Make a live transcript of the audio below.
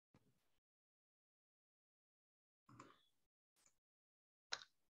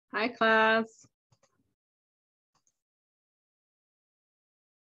Hi, class.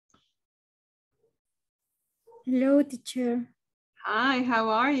 Hello, teacher. Hi, how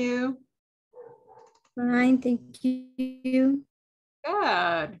are you? Fine, thank you.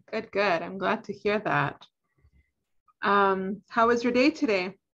 Good, good, good. I'm glad to hear that. How was your day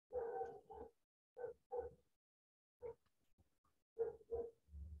today?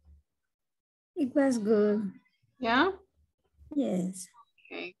 It was good. Yeah? Yes,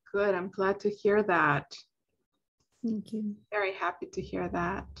 Okay, good. I'm glad to hear that. thank you. Very happy to hear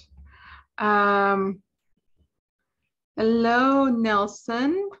that. Hello,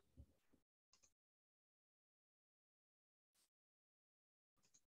 Nelson.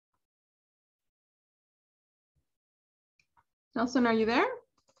 Nelson, are you there?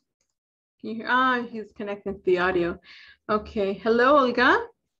 Can you hear? Ah, he's connecting to the audio. Okay. Hello, Olga.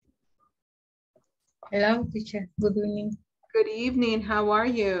 Hello, teacher. Good evening. Good evening. How are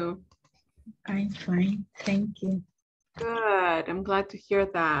you? I'm fine. Thank you. Good. I'm glad to hear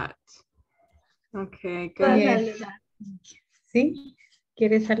that. Okay, good. Yes. ¿Sí?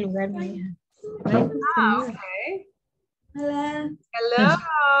 ¿Quieres saludarme? Ay, Ah, conmigo. okay. Hola. Hello.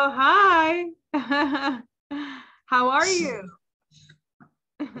 Hi. How are you?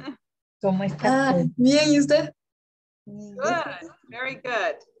 ¿Cómo está? Bien, ¿y usted? Good. Very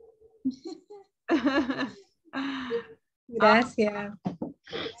good. Gracias.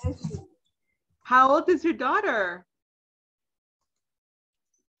 How old is your daughter?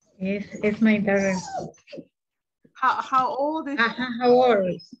 Es my daughter. How old is she? How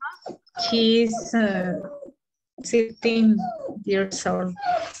old? She's 16 years old.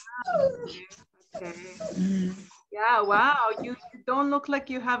 Okay. Mm. Yeah, wow. You don't look like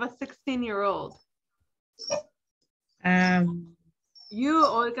you have a 16-year-old. You,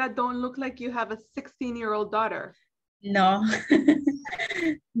 Olga, don't look like you have a 16-year-old daughter. No.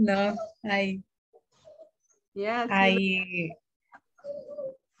 No, Yes.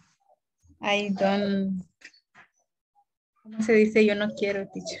 I don't. ¿Cómo se dice? Yo no quiero,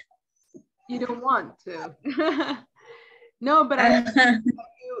 teacher. You don't want to. No, but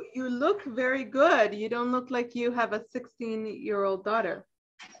you look very good. You don't look like you have a 16-year-old daughter.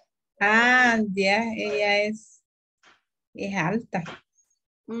 Ya, ella es alta.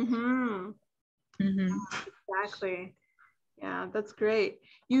 Mm-hmm. Mm-hmm. Exactly. Yeah, that's great.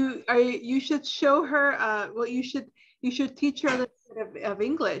 You should show her. Well, you should teach her a little bit of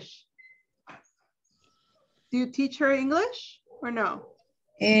English. Do you teach her English or no?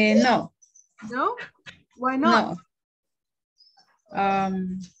 No. No? Why not?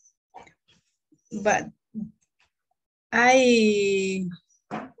 No. But I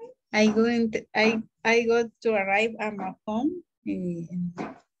got to arrive at my home in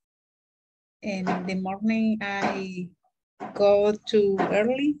the morning. I go too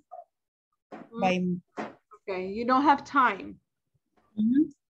early. Okay, you don't have time. Mm-hmm.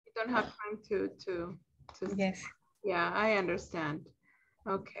 You don't have time to. Yes. Yeah, I understand.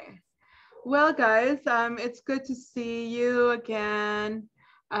 Okay. Well, guys, it's good to see you again.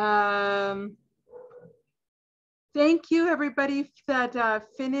 Thank you, everybody that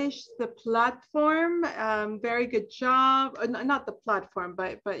finished the platform. Very good job. Not the platform,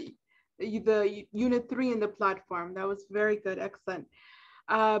 but the unit 3 in the platform. That was very good, excellent.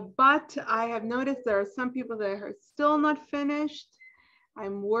 But I have noticed there are some people that are still not finished.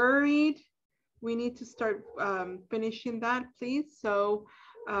 I'm worried. We need to start finishing that, please. So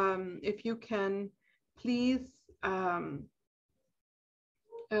if you can, please,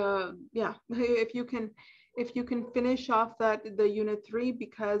 yeah, if you can finish off the unit 3,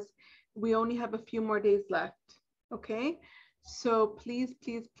 because we only have a few more days left. Okay, so please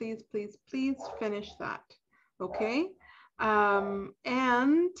finish that. Okay,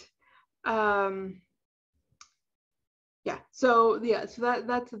 yeah, so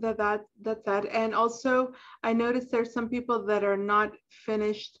that's that. And also I noticed there's some people that are not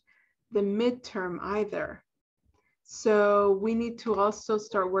finished the midterm either. So we need to also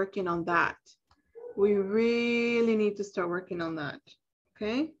start working on that. We really need to start working on that.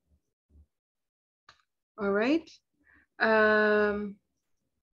 Okay. All right.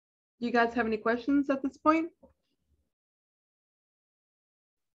 You guys have any questions at this point?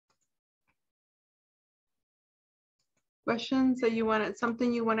 Questions that you want,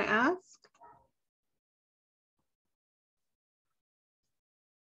 something you want to ask?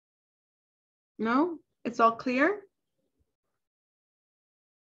 No, it's all clear.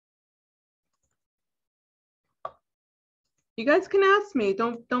 You guys can ask me.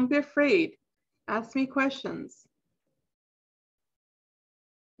 Don't be afraid. Ask me questions.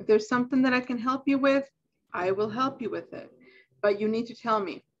 If there's something that I can help you with, I will help you with it. But you need to tell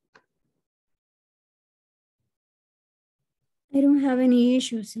me. I don't have any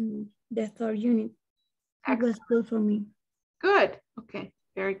issues in the third unit. It was good for me. Good. Okay.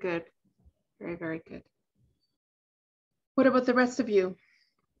 Very good. Very, very good. What about the rest of you?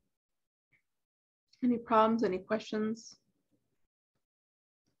 Any problems? Any questions?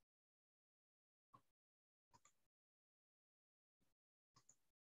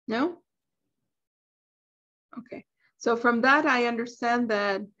 No? Okay. So from that, I understand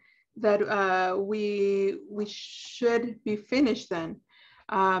that we should be finished then.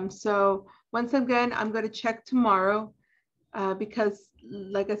 So once again, I'm going to check tomorrow because,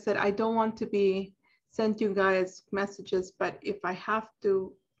 like I said, I don't want to be sent you guys messages, but if I have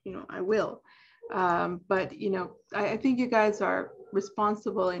to, you know, I will. But you know, I think you guys are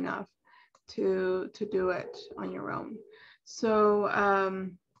responsible enough to do it on your own. So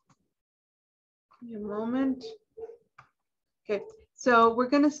give me a moment. Okay, so we're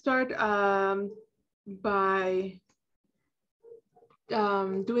going to start by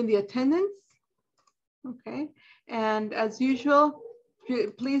doing the attendance. Okay, and as usual,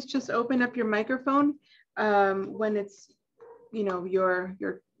 please just open up your microphone when it's, you know, your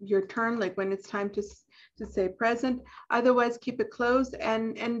turn, like when it's time to say present. Otherwise, keep it closed,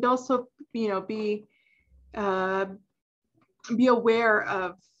 and also, you know, be aware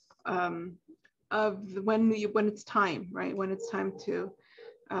of when it's time, right? When it's time to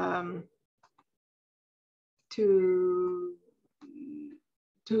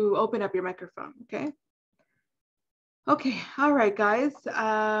open up your microphone. Okay. Okay. All right, guys.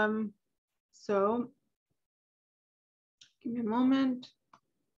 So give me a moment.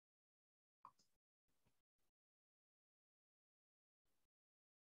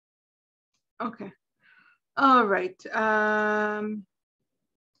 Okay. All right. Oh.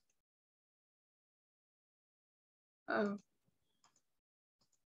 All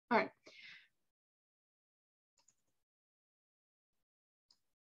right.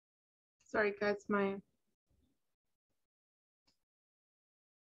 Sorry, guys, my.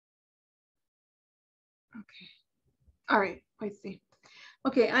 Okay. All right, I see.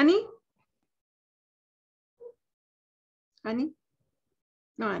 Okay, Annie? Annie?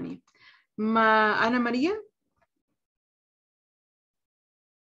 No, Annie. Ana Maria?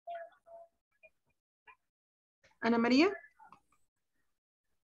 Ana Maria?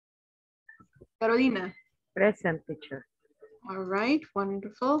 Carolina? Present, teacher. All right,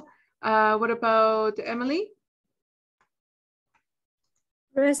 wonderful. What about Emily?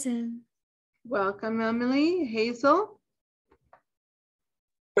 Present. Welcome, Emily. Hazel?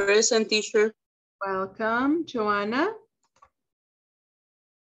 Present, teacher. Welcome. Joanna?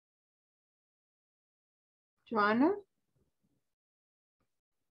 Joanna?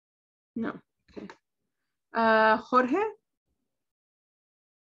 No, okay. Jorge?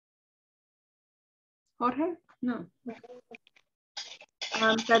 Jorge? No.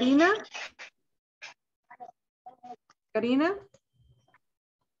 Karina? Karina?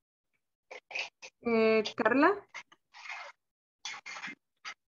 Carla?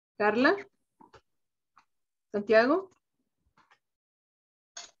 Carla? Santiago?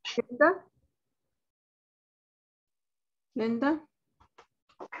 Linda? Linda?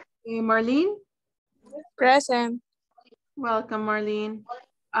 Marlene? Present. Welcome, Marlene.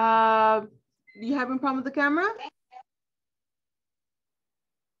 You having a problem with the camera?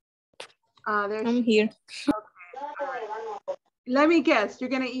 There I'm here. Okay. Right. Let me guess, you're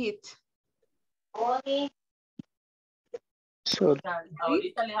gonna eat. Sure.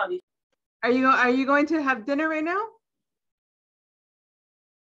 Are you going to have dinner right now?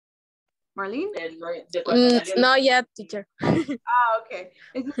 Marlene? Not yet, teacher. Okay.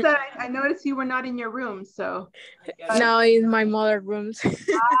 It's just that I noticed you were not in your room, so. Now in my mother's room.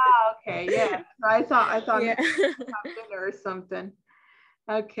 Okay, yeah. So I thought Yeah. maybe you have dinner or something.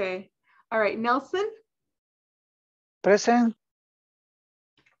 Okay. All right, Nelson? Present.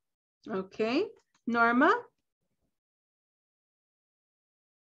 Okay. Norma?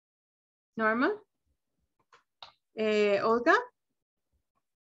 Norma? Olga?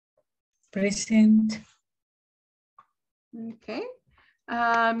 Present. Okay.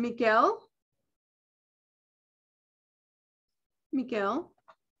 Miguel? Miguel?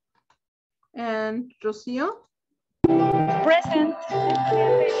 And Rocio? Present.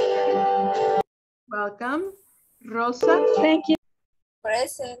 Welcome. Rosa? Thank you.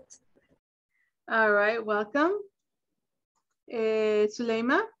 Present. All right, welcome.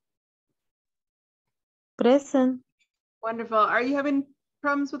 Suleima? Present. Wonderful. Are you having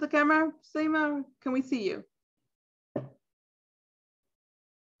problems with the camera, Suleima? Can we see you?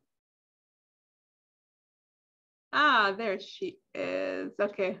 Ah, there she is.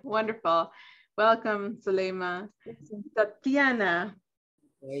 Okay, wonderful. Welcome, Zulema. Tatiana.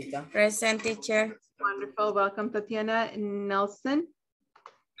 Present, teacher. Wonderful. Welcome, Tatiana. Nelson.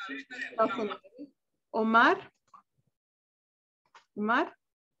 Nelson. Omar. Omar.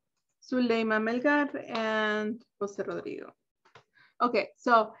 Zulema Melgar and Jose Rodrigo. Okay,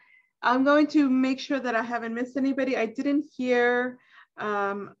 so I'm going to make sure that I haven't missed anybody. I didn't hear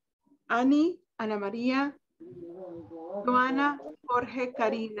Ani, Ana Maria, Joana, Jorge,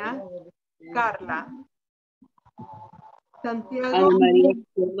 Karina, Carla, Santiago. Ana María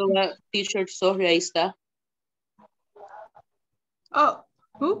Córdoba, teacher, sorry, ahí está. Oh,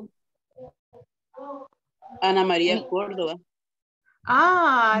 who? Ana María Córdoba.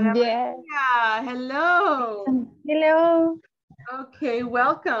 Ah, Ana Yes. Maria. Hello. Hello. Okay,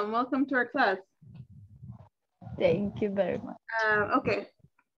 welcome. Welcome to our class. Thank you very much. Okay.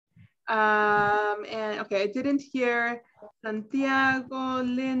 And okay, I didn't hear Santiago,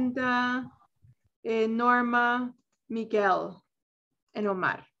 Linda, Norma, Miguel, and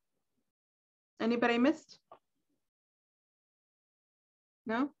Omar. Anybody missed?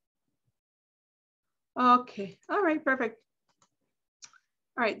 No? Okay, all right, perfect.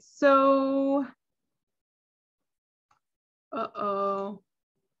 All right, so, uh-oh.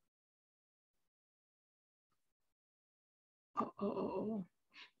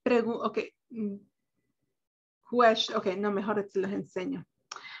 Okay. Question. Okay, no, mejor te los enseño.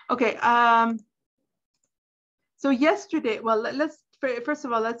 Okay, so yesterday, well, first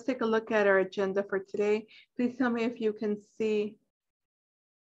of all, let's take a look at our agenda for today. Please tell me if you can see.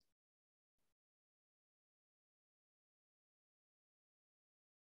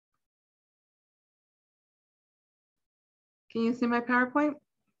 Can you see my PowerPoint?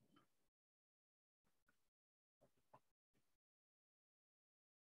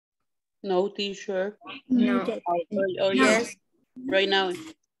 No, teacher. No. Oh, yes. Right now.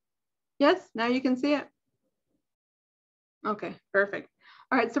 Yes, now you can see it. Okay, perfect.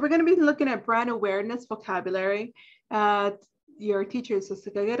 All right, so we're going to be looking at brand awareness vocabulary. Your teacher is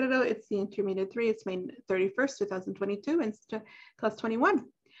Jessica Guerrero. It's the intermediate 3. It's May 31st, 2022, and class 21.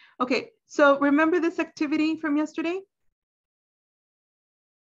 Okay, so remember this activity from yesterday?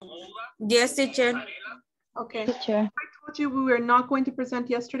 Yes, teacher. Okay. Teacher. I told you we were not going to present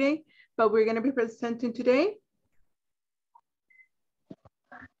yesterday, but we're going to be presenting today.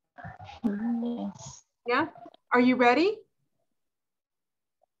 Yes. Yeah. Are you ready?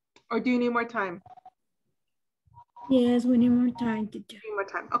 Or do you need more time? Yes, we need more time, teacher. Need more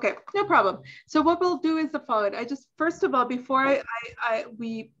time. Okay, no problem. So what we'll do is the following. I just, first of all, before I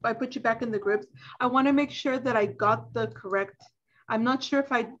put you back in the groups, I want to make sure that I got the correct. I'm not sure if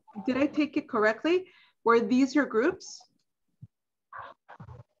did I take it correctly? Were these your groups?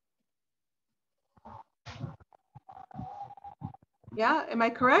 Yeah, am I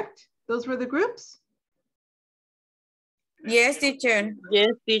correct? Those were the groups? Yes, teacher. Yes,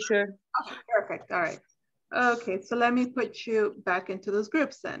 teacher. Okay, perfect. All right. Okay, so let me put you back into those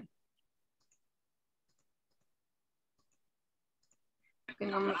groups then.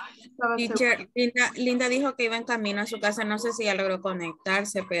 Teacher, Linda dijo que iba en camino a su casa. No sé si ya logró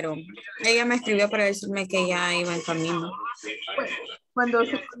conectarse, pero ella me escribió para decirme que ya iba en camino. Cuando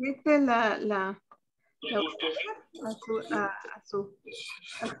se conecte a su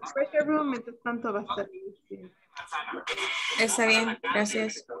breakout room, mientras tanto va a estar bien. Está bien,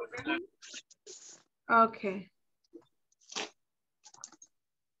 gracias. Okay.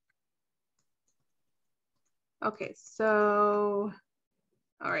 Okay, so,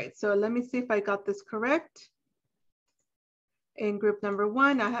 all right, so let me see if I got this correct. In group number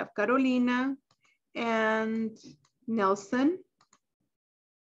 1, I have Carolina and Nelson.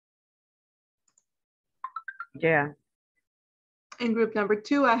 Yeah. In group number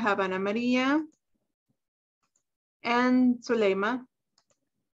 2, I have Ana Maria and Zulema.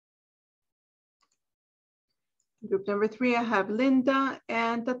 Group number 3, I have Linda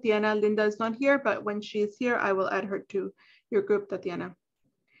and Tatiana. Linda is not here, but when she is here, I will add her to your group, Tatiana.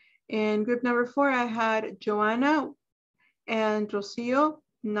 In group number 4, I had Joanna and Rocio.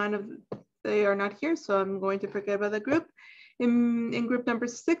 They are not here, so I'm going to forget about the group. In group number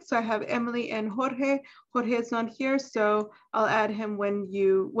 6, I have Emily and Jorge. Jorge is not here, so I'll add him when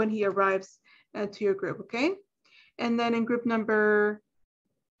he arrives to your group, okay? And then in group number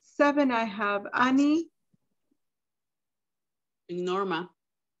 7, I have Ani, Norma.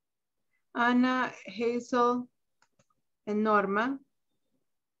 Ana, Hazel, and Norma.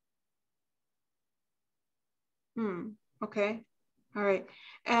 Okay, all right.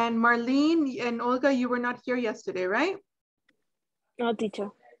 And Marlene and Olga, you were not here yesterday, right? No,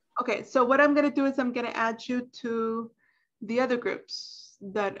 teacher. Okay, so what I'm gonna do is I'm gonna add you to the other groups.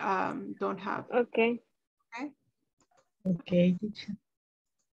 that don't have. Okay. Okay. Okay, teacher.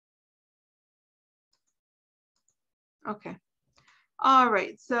 Okay. All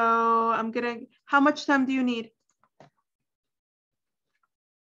right. So I'm gonna. How much time do you need?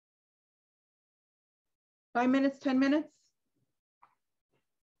 5 minutes, 10 minutes?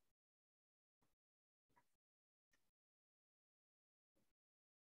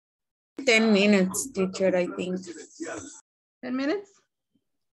 Ten minutes, teacher, I think. 10 minutes?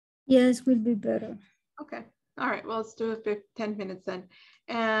 Yes, will be better. Okay. All right. Well, let's do it 10 minutes then.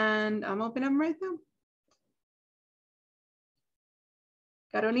 And I'm opening them right now.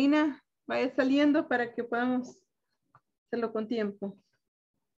 Carolina, vaya saliendo para que podamos hacerlo con tiempo.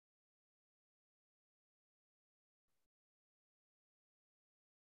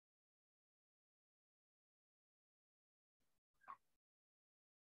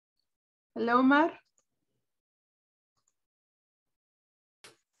 Hello, Omar.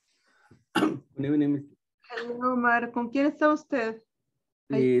 Hello, Omar. ¿Con quién está usted?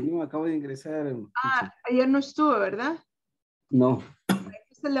 No, acabo de ingresar. Ayer no estuvo, ¿verdad? No.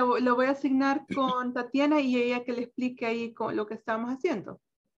 Entonces lo voy a asignar con Tatiana y ella que le explique ahí con lo que estamos haciendo.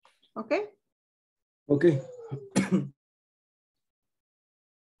 ¿Ok? Ok.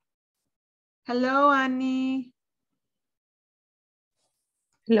 Hello, Annie.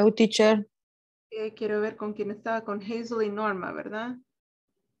 Hello, teacher. Quiero ver con quién estaba, con Hazel y Norma, ¿verdad?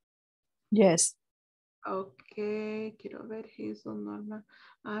 Yes. Ok, quiero ver Hazel, Norma.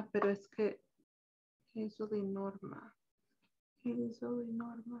 Pero es que Hazel y Norma. Hazel y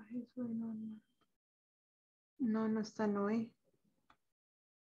Norma, Hazel y Norma. No, no están hoy.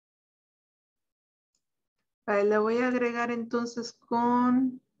 Vale, le voy a agregar entonces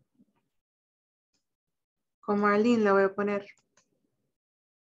con Marlene, le voy a poner.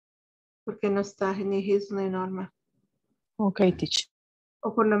 Porque no está ni Hazel ni Norma. Okay, teacher.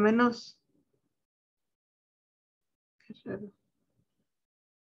 O por lo menos. Qué raro.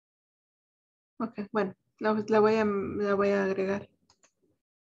 Ok, bueno, la voy a agregar.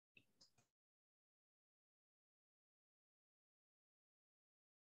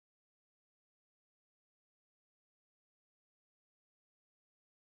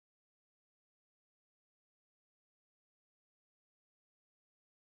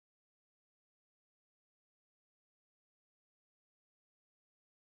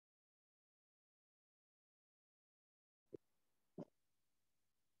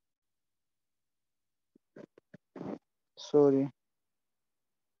 Sorry.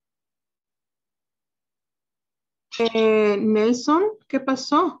 Nelson, ¿qué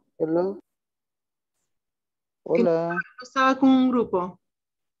pasó? Hello. Que no Hola. estaba con un grupo.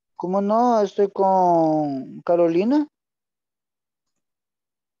 ¿Cómo no? Estoy con Carolina.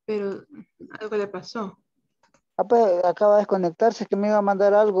 Pero algo le pasó. Pues, acaba de desconectarse, que me iba a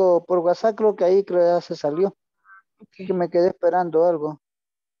mandar algo por WhatsApp, creo que ya se salió. Okay. Que me quedé esperando algo.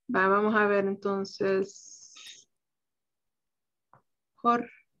 Vamos a ver entonces.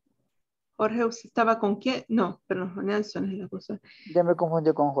 Jorge, ¿usted estaba con quién? No, perdón, Nelson es la cosa. Ya me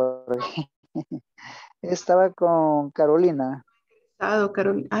confundí con Jorge. Estaba con Carolina.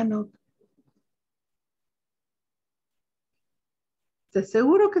 Carolina. No. ¿Estás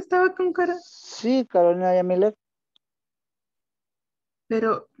seguro que estaba con Carolina? Sí, Carolina Yamilet.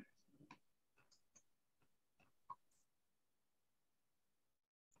 Pero.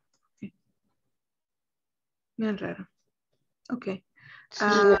 Bien raro. Ok. Sí,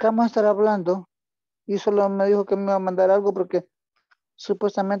 dejamos de estar hablando. Y solo me dijo que me iba a mandar algo porque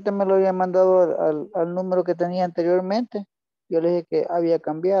supuestamente me lo había mandado al número que tenía anteriormente. Yo le dije que había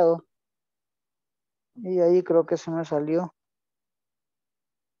cambiado. Y ahí creo que se me salió.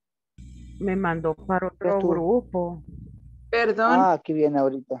 Me mandó para otro grupo. Perdón. Aquí viene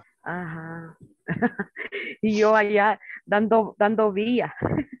ahorita. Ajá. Y yo allá dando vía.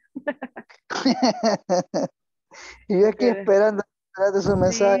 Y yo aquí esperando de su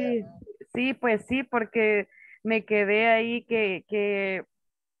mensaje. Sí, pues sí, porque me quedé ahí que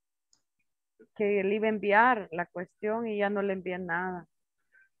le iba a enviar la cuestión y ya no le envié nada.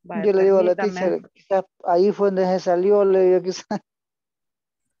 Vale, Yo le digo a la permítame. teacher, quizás ahí fue donde se salió, le digo, quizás.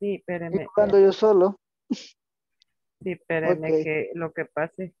 Sí, espéreme. Cuando yo solo. Sí, espéreme, Ok. que lo que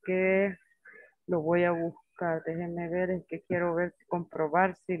pasa es que lo voy a buscar. Déjenme ver, es que quiero ver,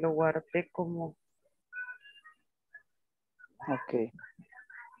 comprobar si lo guardé como. Ok.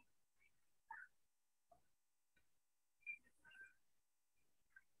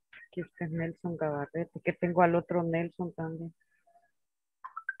 Aquí está Nelson Gabarrete, que tengo al otro Nelson también.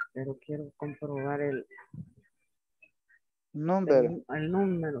 Pero quiero comprobar el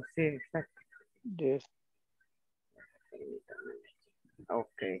número, sí, exacto. Yes.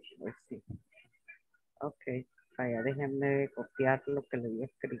 Ok, pues sí. Ok, vaya, déjenme copiar lo que le había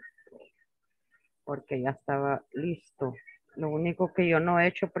escrito. Porque ya estaba listo. Lo único que yo no he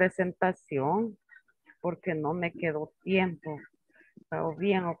hecho presentación porque no me quedó tiempo. Estaba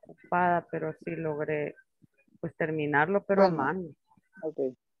bien ocupada, pero sí logré pues terminarlo, pero a Bueno, mano. ok.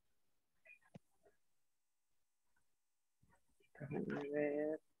 Déjenme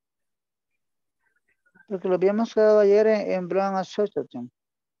ver. Porque lo habíamos quedado ayer en Brown Association.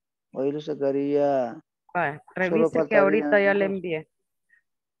 Hoy lo sacaría, Vaya, solo revise que ahorita faltarían ya le dos. envié.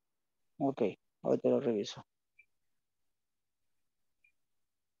 Ok, ahorita lo reviso.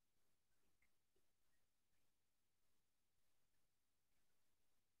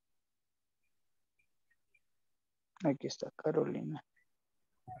 Aquí está, Carolina.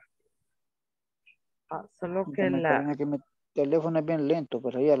 Solo que Permítame, Carolina, que mi teléfono es bien lento,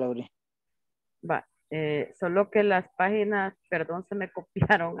 pero ya lo abrí. solo que las páginas, perdón, se me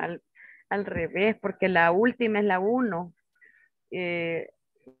copiaron al revés, porque la última es la 1.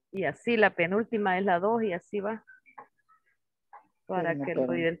 Y así la penúltima es la 2 y así va. Para Espérame, que lo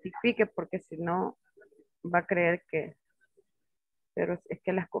espérame. identifique, porque si no va a creer que, pero es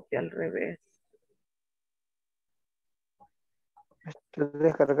que las copia al revés. Estoy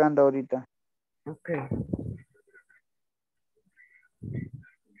descargando ahorita. Ok.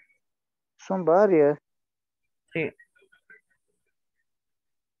 Son varias. Sí,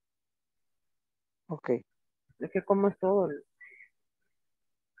 Ok. es que como es todo.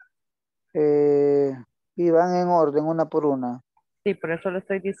 Y van en orden, una por una. Sí, por eso lo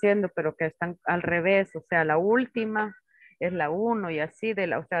estoy diciendo, pero que están al revés, o sea, la última es la 1 y así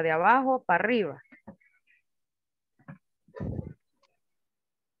o sea, de abajo para arriba.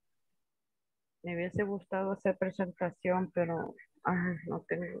 Me hubiese gustado hacer presentación, pero no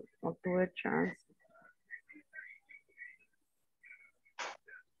tuve chance.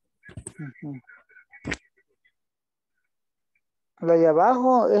 Ujú. La de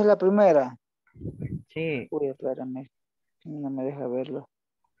abajo es la primera. Sí, Uy, espérame. No me deja verlo.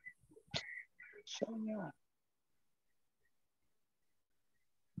 Señor.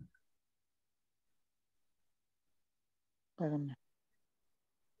 Espérame.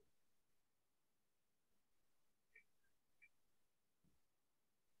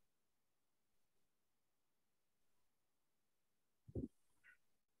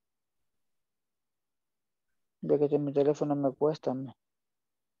 Ya que mi teléfono me cuesta.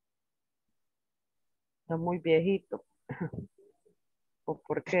 está muy viejito. ¿O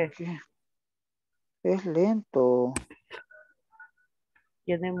por qué? ¿Qué? Es lento.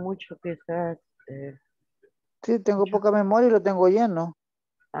 Tiene mucho quizás. Sí, tengo poca memoria y lo tengo lleno.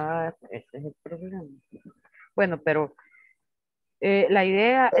 Ese es el problema. Bueno, pero la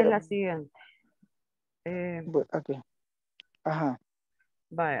idea es Pero, la siguiente. aquí. Ajá.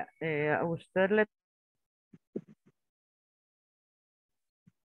 Vaya, a usted le...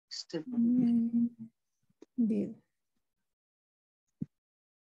 View.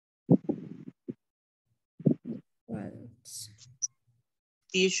 Equals.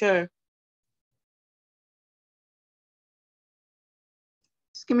 Teacher.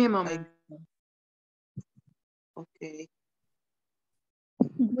 Just give me a moment. Okay.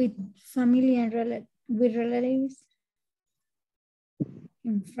 With family and with relatives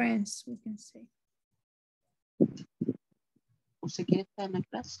and friends, we can say. ¿Usted quiere estar en la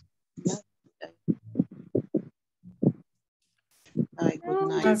clase? Ay, good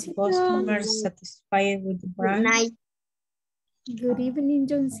night. Are customers satisfied with the brand? Good night. Good evening,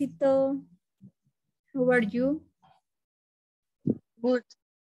 Johncito. How are you? Good.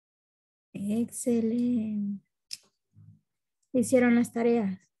 Excelente. ¿Hicieron las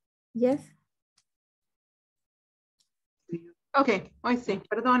tareas? Yes. Ok, hoy sí.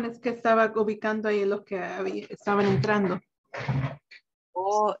 Perdón, es que estaba ubicando ahí los que estaban entrando.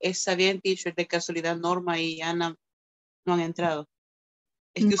 Oh, está bien, teacher. De casualidad, Norma y Ana no han entrado.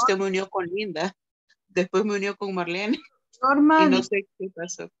 Es que usted me unió con Linda. Después me unió con Marlene. Norma, Y no sé qué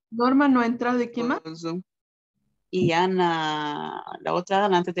pasó. Norma no ha entrado. ¿De quién más? Con Zoom. Y Ana, la otra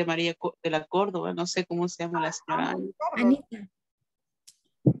Ana antes de María de la Córdoba, no sé cómo se llama la señora. Anita.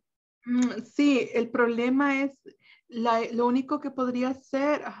 Sí, el problema es lo único que podría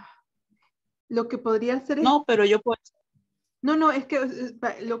hacer, lo que podría hacer es, No, pero yo puedo. no, es que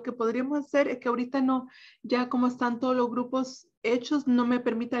lo que podríamos hacer es que ahorita no, ya como están todos los grupos hechos, no me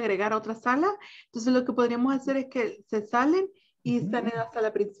permite agregar a otra sala. Entonces lo que podríamos hacer es que se salen y están en la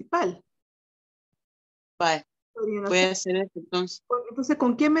sala principal. Vale, Podrían voy a hacer. hacer eso entonces. Entonces,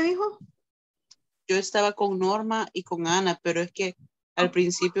 ¿con quién me dijo? Yo estaba con Norma y con Ana, pero es que al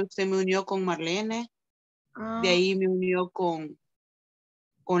principio usted me unió con Marlene, de ahí me unió con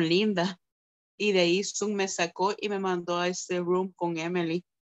con Linda. Y de ahí Zoom me sacó y me mandó a este room con Emily.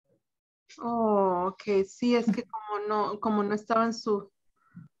 Oh, ok. Sí, es que como no estaban sus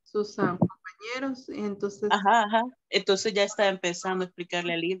compañeros, entonces Ajá, ajá. Entonces ya estaba empezando a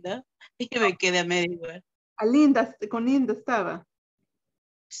explicarle a Linda y me quedé a medio igual. con Linda estaba.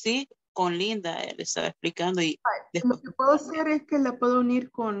 Sí, con Linda él estaba explicando y Lo después. que puedo hacer es que la puedo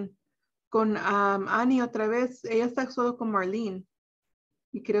unir con Annie otra vez. Ella está solo con Marlene.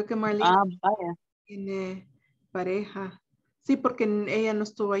 Y creo que Marlene Ah, vaya. tiene pareja. Sí, porque ella no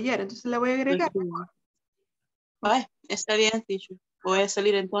estuvo ayer. Entonces la voy a No agregar. estuvo. Vaya, está bien, teacher. Voy a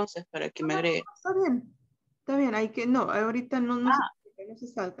salir entonces para que me agregue. Está bien. Está bien. Hay que, no, ahorita no, Ah, no se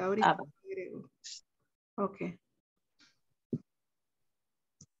salta. Ahorita va. agrego. Ok.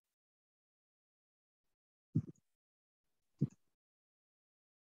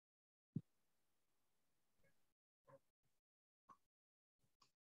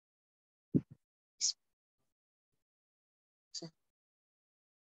 Sí.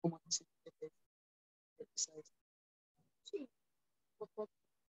 ¿Cómo se siente? Sí.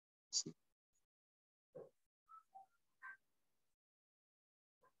 Sí.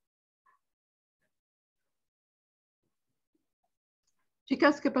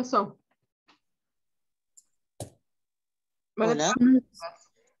 Chicas, ¿qué pasó? Hola.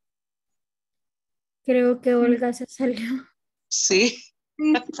 Creo que Olga se salió. Sí.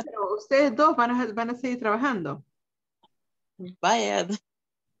 Sí, pero ustedes dos van a seguir trabajando. Vaya.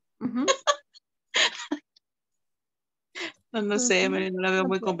 Ujú. No sé, Mary, no la veo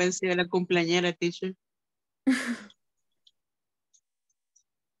muy convencida de la cumpleañera, teacher.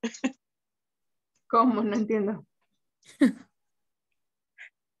 ¿Cómo? No entiendo.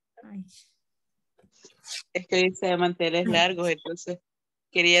 Ay. Es que dice de manteles largos, entonces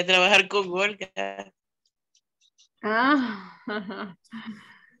quería trabajar con Olga. Ah,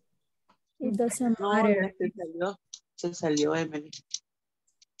 It doesn't No, ya matter. se salió Emily.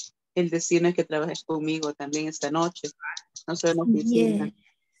 El destino es que trabajes conmigo también esta noche. No sé en la oficina.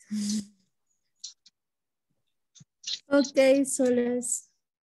 Yes. Ok, Solas.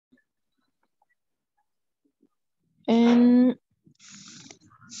 And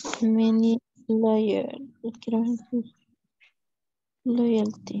many loyalty.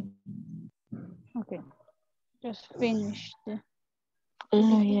 Okay. Just finished.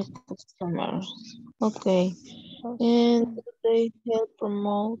 Loyal customers. Okay. And they help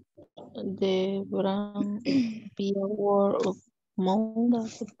promote the brand via word of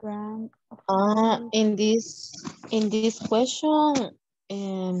mouth. The brand of In this question,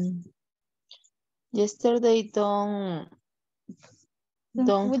 yesterday don't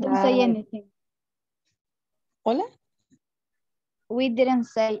we didn't say have. anything. Hola. We didn't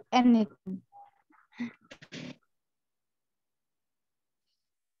say anything.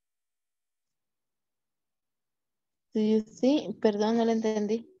 Do you see? Perdón, no lo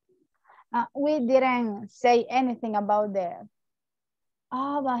entendí. We didn't say anything about that.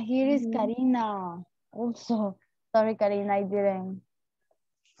 But here is Karina. Also, sorry, Karina, I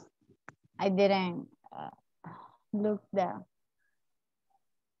didn't look the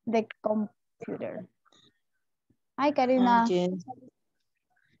computer. Hi, Karina. Yes.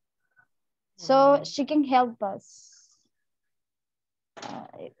 So she can help us.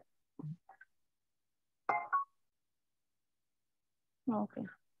 Okay.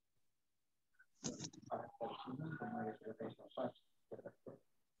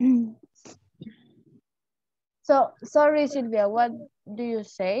 So, sorry, Sylvia, what do you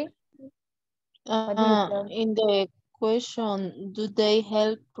say? In the question, do they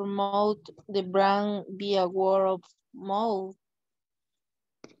help promote the brand via word of mouth?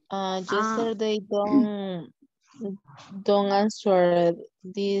 Yesterday don't answer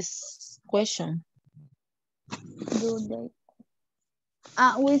this question. Do they?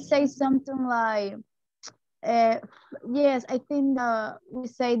 We say something like, yes, I think we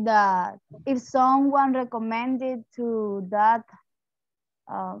say that if someone recommended to that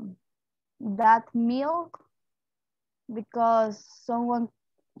milk, because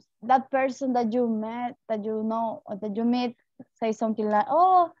that person that you met, that you know, or that you meet, say something like,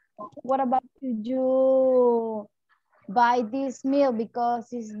 oh, what about you buy this milk because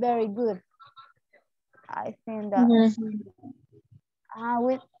it's very good. I think that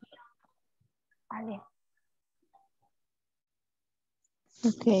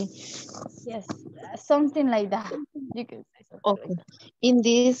Okay. Yes, something like that. You can say something Okay. like that. In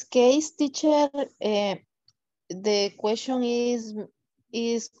this case, teacher, the question is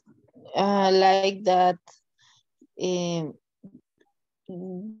like that.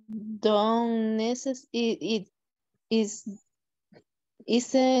 Don't necessarily it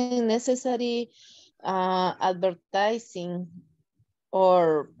isn't necessary advertising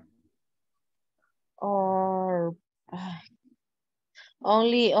or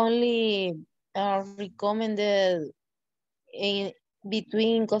only recommended in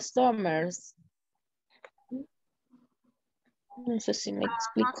between customers. No sé si me I'm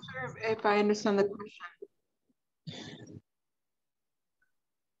explico. not sure if I understand the question.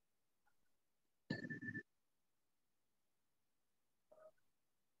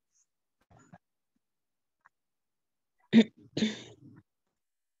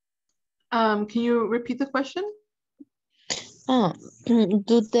 Can you repeat the question?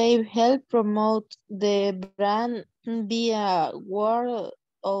 Do they help promote the brand via word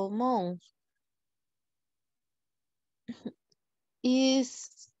of mouth?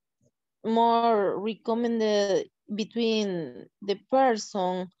 Is more recommended between the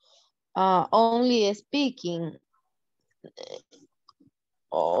person only speaking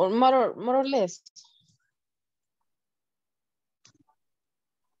or more or less?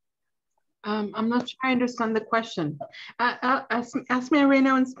 I'm not sure I understand the question. Ask me right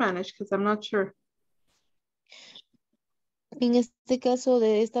now in Spanish because I'm not sure. En este caso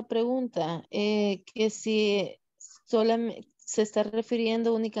de esta pregunta, que si solamente se está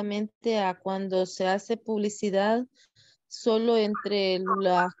refiriendo únicamente a cuando se hace publicidad solo entre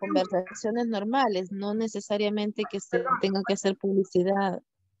las conversaciones normales, no necesariamente que se tenga que hacer publicidad.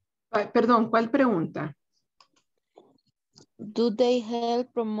 Perdón, ¿cuál pregunta? Do they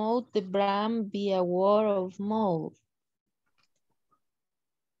help promote the brand via word of mouth?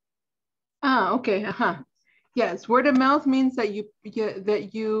 Okay, Yes, word of mouth means that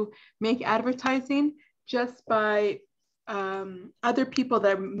you make advertising just by other people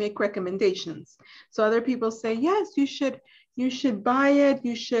that make recommendations. So other people say, yes, you should buy it.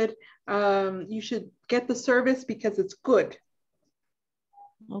 You should get the service because it's good.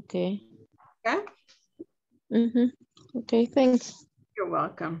 Okay. Yeah. Okay, thanks. You're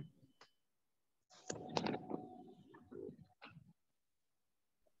welcome.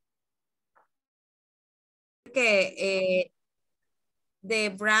 Que the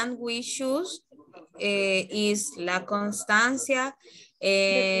brand we choose is la constancia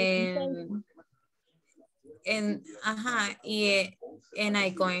and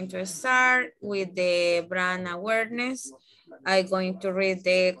I'm going to start with the brand awareness. I'm going to read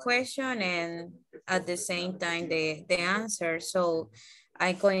the question and at the same time the answer. So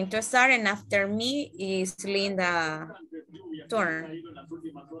I'm going to start, and after me is Linda turn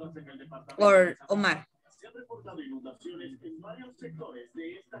or Omar.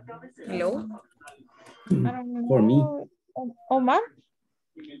 Hello? For me. Omar,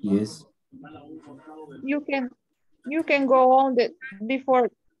 Yes. you can go on before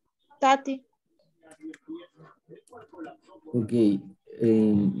Tati. Okay.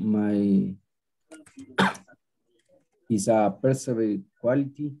 My is a perceived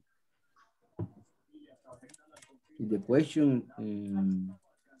quality. The question.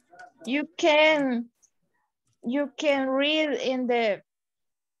 You can read in the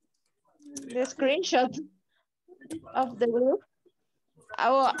screenshot of the group. I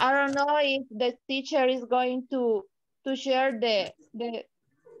don't know if the teacher is going to share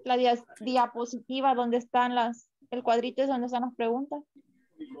la diapositiva donde están el cuadrito es donde están las preguntas.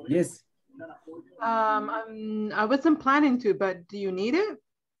 Yes. I wasn't planning to, but do you need it?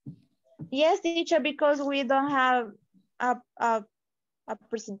 Yes, teacher, because we don't have a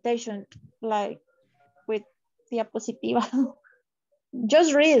presentation like with diapositiva.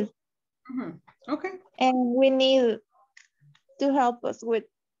 Just read. Okay. And we need to help us with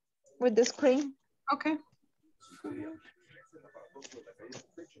the screen. Okay.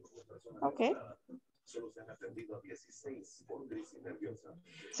 Okay.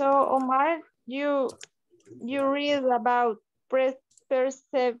 So Omar, you read about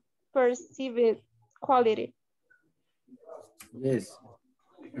perceived quality. Yes.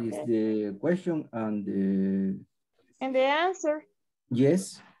 Is the question and the answer?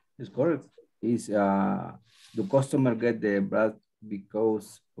 Yes, it's correct. Is the customer get the brand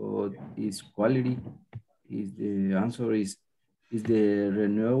because of its quality? Is the answer is the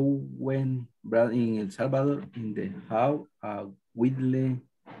renowned brand in El Salvador in the how widely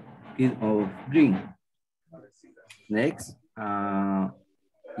of green. Next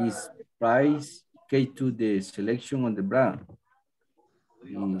is price key to the selection of the brand.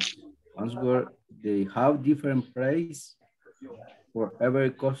 Is answer they have different price for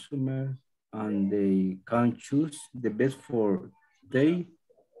every customer and they can choose the best for they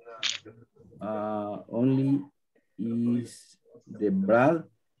only is the brand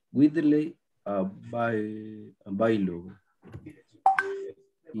widely by logo.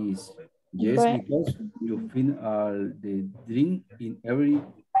 is yes, because you find the drink in every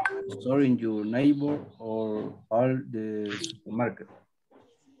store in your neighbor or all the supermarket.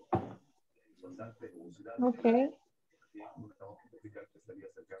 Okay.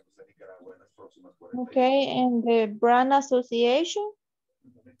 Okay, and the brand association?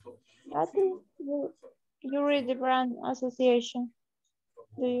 I think you read the brand association.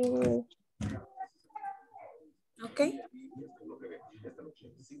 Do you read? Okay.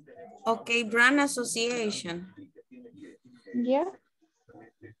 Okay, brand association. Yeah.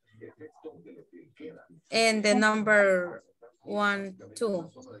 And the number 1, 2,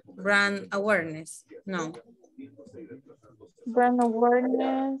 brand awareness. No. Brand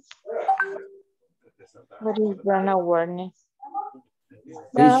awareness. What is brand awareness?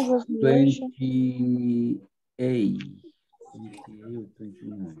 Brand Page association. 28. 28 or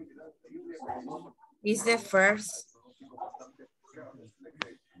 29. Is the first.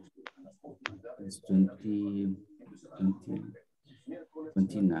 It's 20,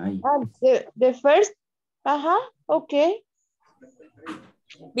 29. The first? Okay.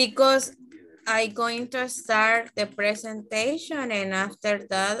 Because I'm going to start the presentation and after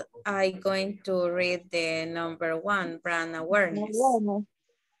that, I'm going to read the number 1, brand awareness.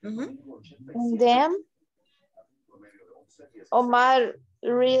 And then Omar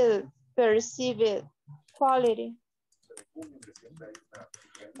read perceived quality.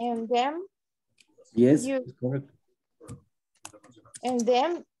 And then Yes, you, it's correct. and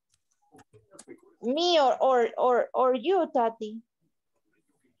then me or you, Tati.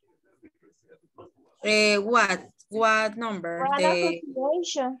 What number? Brand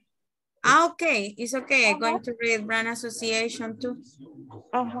association. Okay, it's okay. I'm going to read brand association too.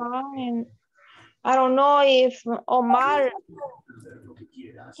 And I don't know if Omar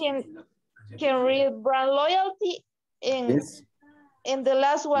can read brand loyalty. Yes. And the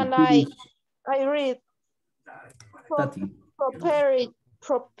last one I read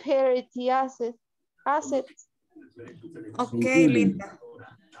propriety assets. Okay, Linda.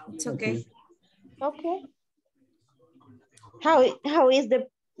 It's okay. Okay. How is the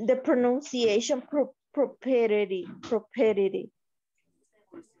pronunciation propriety? Proprietary.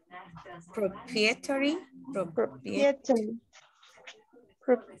 Proprietary.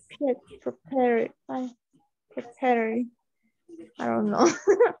 I don't know.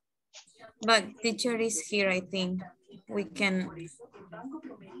 But teacher is here, I think. We can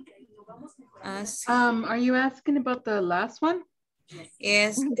ask. Are you asking about the last one?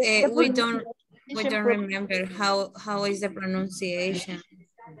 Yes, we don't remember how is the pronunciation.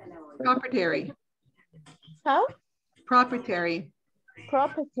 Proprietary. How? Proprietary.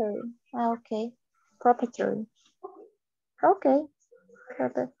 Proprietary. Okay. Proprietary. Okay.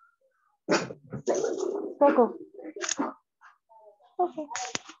 Perfect. Coco. Okay.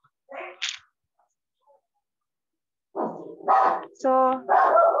 So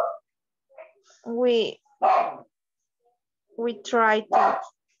we try to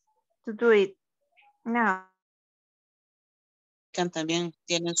do it now. También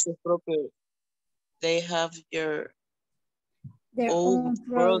tienen su propio, they have their own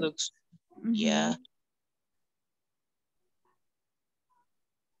products. Yeah.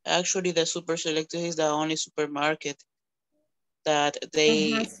 Actually, the Super Selector is the only supermarket that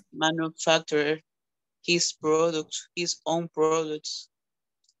they manufacture his products, his own products.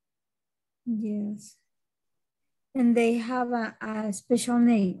 Yes. And they have a special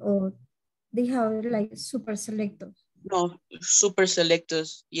name, or they have like super selectors. No, Super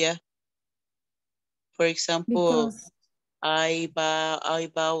Selectors, yeah. For example, I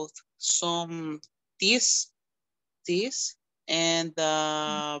bought some this, and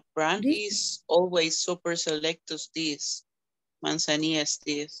the brand is always Super Selectos this, Manzanillas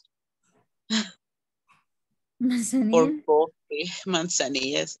this. Manzanilla? Or coffee,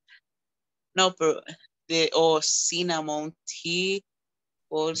 manzanillas. No, pero cinnamon tea.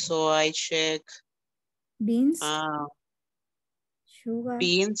 Also, I check. Beans? Sugar?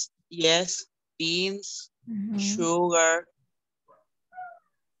 Beans, yes. Beans, sugar.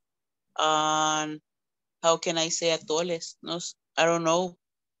 And how can I say atoles? No, I don't know.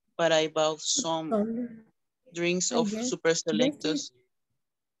 But I bought some drinks of Super Selectos.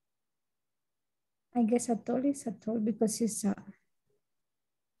 I guess atole is atole because it's an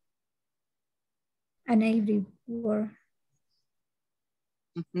every word.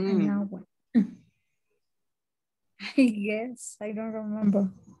 I guess, I don't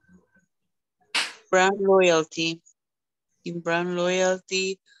remember. Brand loyalty. In brand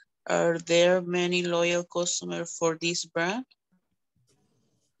loyalty, are there many loyal customers for this brand?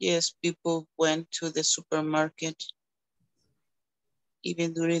 Yes, people went to the supermarket.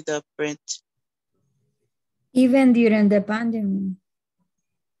 even during the print. Even during the pandemic.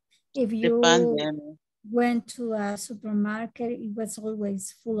 If The you pandemic. went to a supermarket, it was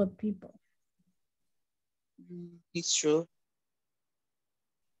always full of people. It's true.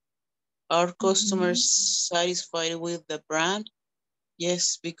 Are customers satisfied with the brand?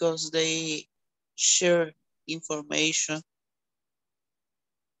 Yes, because they share information.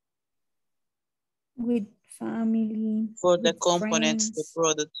 With family, For the with components, the friends.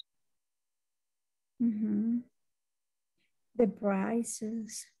 product. The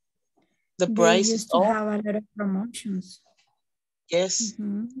prices. The They price used is to off. have a lot of promotions. Yes.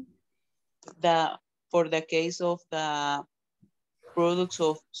 For the case of the products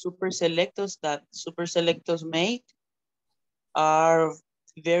of super selectos that super selectos make are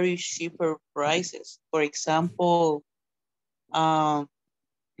very cheaper prices. For example, 1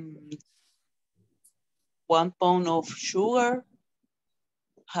 pound of sugar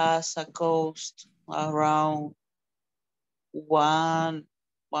has a cost around 1.50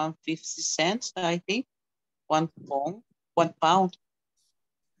 cents, I think. 1 pound.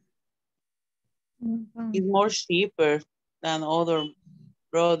 It's more cheaper than other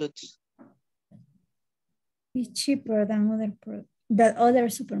products. It's cheaper than other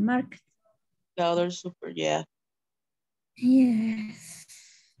supermarket. The other super, yeah. Yes.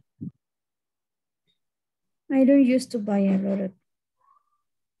 I don't used to buy a lot of.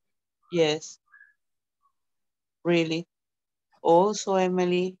 Yes. Really. Also,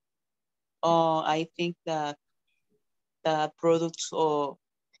 Emily, I think that the products or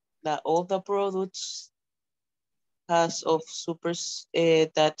that all the products has of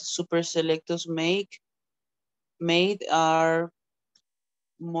that super selectos made are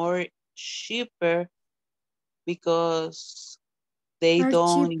more cheaper because they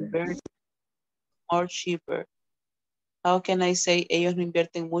don't invert more cheaper. How can I say ellos no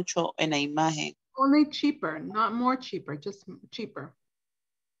invierten mucho en la imagen? Only cheaper, not more cheaper, just cheaper.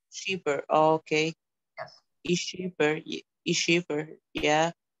 Cheaper, okay. Yes. It's cheaper,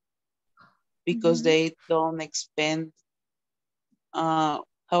 yeah. Because they don't expend, how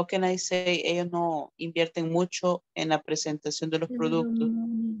can I say, ellos no invierten mucho en la presentación de los productos.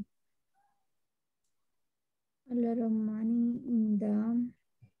 A lot of money in the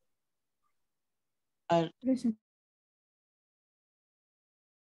present.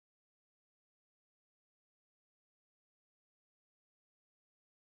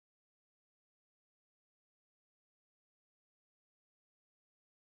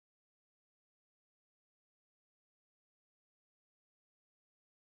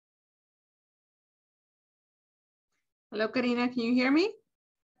 Hello, Karina, can you hear me?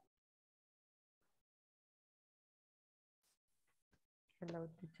 Hello,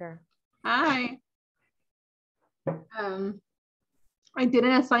 teacher. Hi. I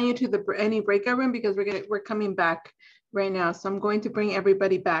didn't assign you to any breakout room because we're coming back right now. So I'm going to bring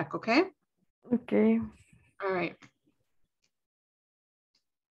everybody back, okay? Okay. All right.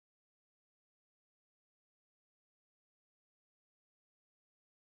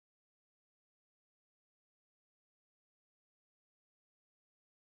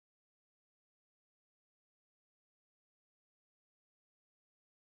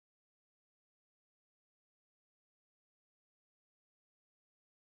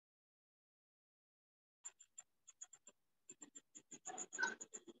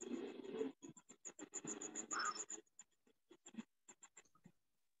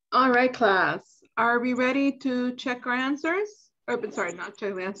 All right, class. Are we ready to check our answers? Or, sorry, not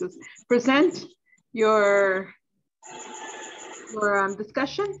check the answers. Present your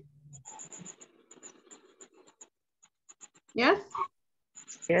discussion? Yes?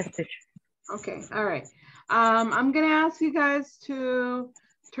 Yes, teacher. Okay, all right. I'm gonna ask you guys to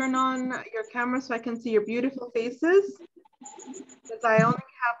turn on your camera so I can see your beautiful faces. Because I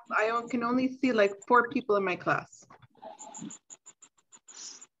can only see like 4 people in my class.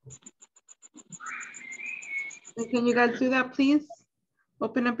 So can you guys do that, please?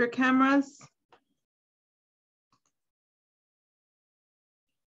 Open up your cameras.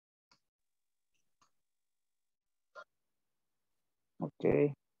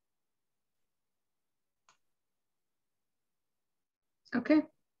 Okay. Okay.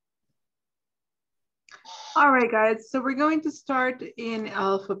 All right, guys. So we're going to start in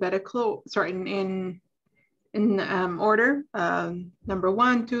alphabetical, sorry, in order. Number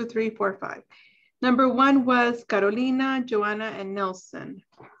 1, 2, 3, 4, 5. Number 1 was Carolina, Joanna, and Nelson.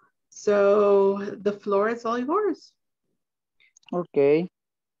 So the floor is all yours. Okay.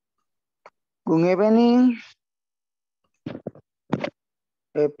 Good evening.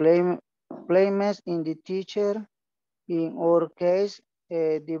 Playmates in the teacher. In our case,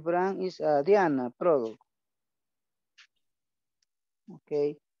 The brand is Diana product.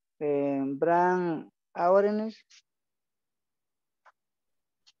 Okay. Brand awareness.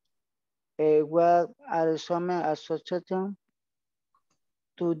 What are some association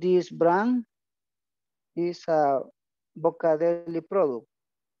to this brand? Is a Bocadeli product.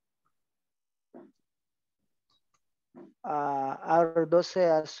 Are those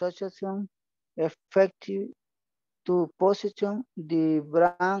associations effective to position the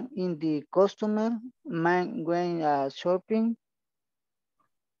brand in the customer mind when shopping?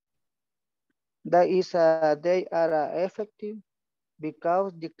 That is, they are effective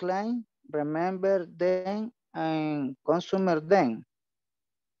because the client remember them and consumer them.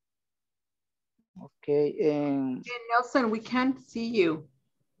 Okay. And Nelson, we can't see you.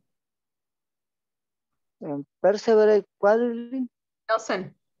 Perseverate quality.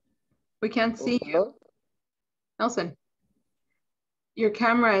 Nelson, we can't see you. Hello? Nelson, your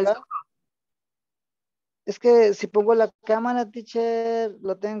camera is. Es que si pongo la cámara, teacher,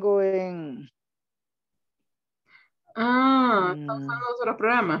 lo tengo en... Ah, está usando otro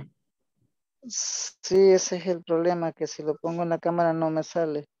programa. Sí, ese es el problema, que si lo pongo en la cámara no me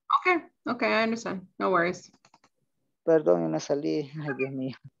sale. Okay, okay, I understand. No worries. Perdón, me salí. Ay, Dios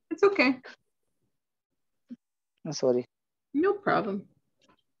mío. It's okay. I'm sorry. No problem.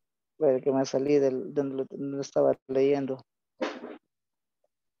 Bueno, que me salí del donde lo estaba leyendo.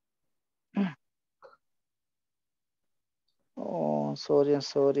 Oh, sorry, I'm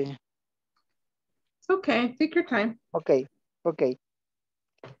sorry. It's okay. Take your time. Okay, okay.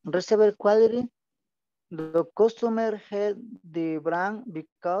 Receiver quality. The customer had the brand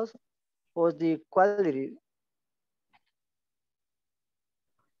because of the quality.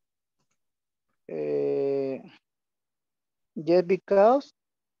 Just because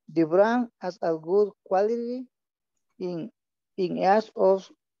the brand has a good quality in as of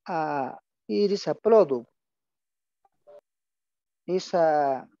it is a product. It's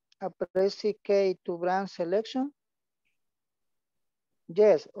a predicate to brand selection.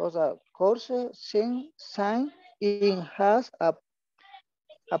 Yes, also course sign it has a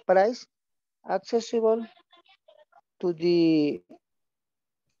price accessible to the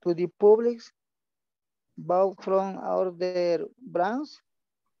public, both from other brands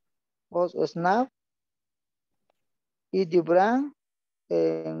or Snap. Is the brand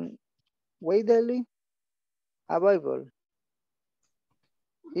widely available?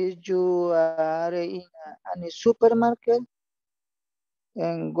 If you are in a supermarket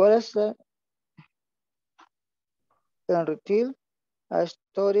and grocery and retail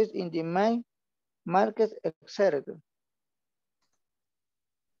stores in the main market, etc.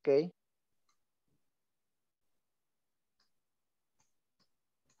 Okay.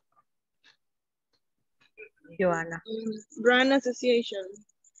 Joanna. Brand association.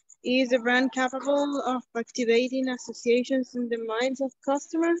 Is the brand capable of activating associations in the minds of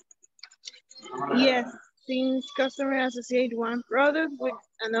customers? Yes, since customers associate one product with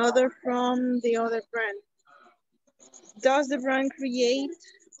another from the other brand. Does the brand create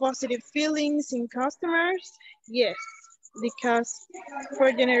positive feelings in customers? Yes, because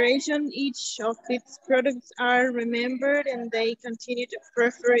for generation, each of its products are remembered and they continue to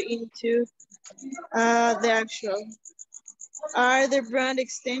prefer into the actual. Are there brand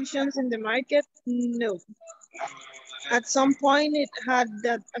extensions in the market? No. At some point it had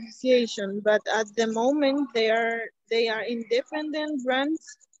that association, but at the moment they are independent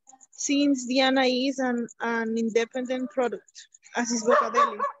brands since Diana is an independent product, as is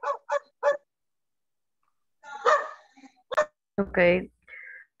Bocadeli. Okay.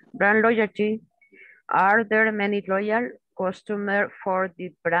 Brand loyalty. Are there many loyal customers for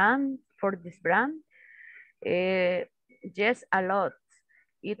this brand? Yes, a lot.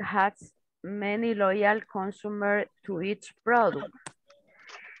 It has many loyal consumers to each product.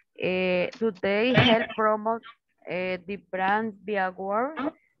 Do they help promote the brand via word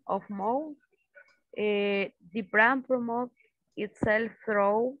of mouth? The brand promotes itself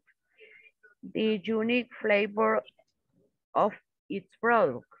through the unique flavor of its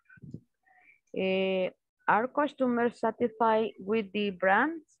product. Are customers satisfied with the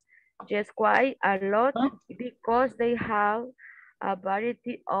brands? Yes, quite a lot, because they have a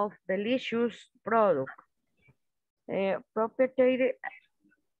variety of delicious products. Proprietary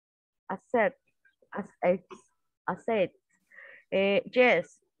assets.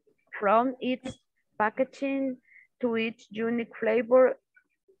 Yes, from its packaging to its unique flavor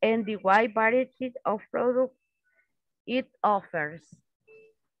and the wide variety of products it offers.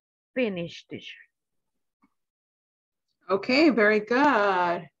 Finished. Okay, very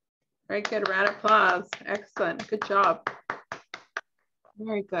good. Very good. Round of applause. Excellent. Good job.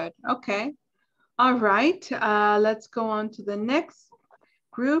 Very good. Okay. All right. Let's go on to the next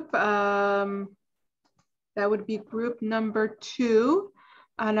group. That would be group number 2,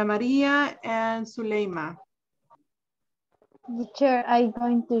 Ana Maria and Zuleima. Teacher, I'm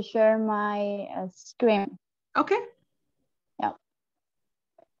going to share my screen. Okay. Yeah.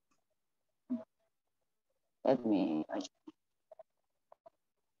 Let me.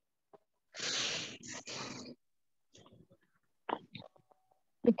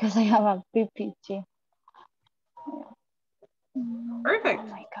 Because I have a PPT. Perfect. Oh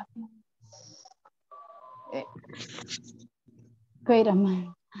my God. Wait a minute.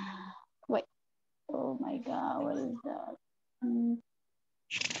 Wait. Oh my God, what is that?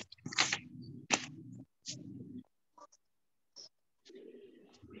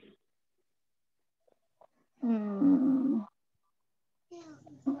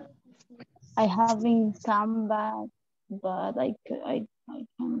 I haven't come back, but I can't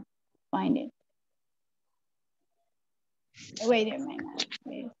find it. Wait a minute,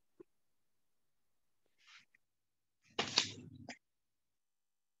 please.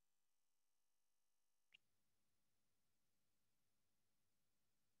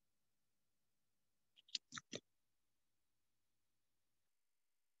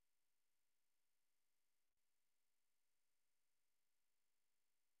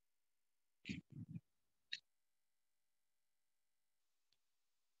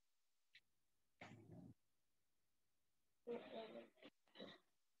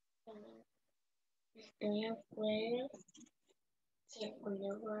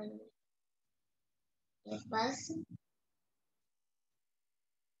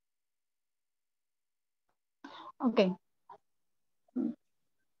 Okay.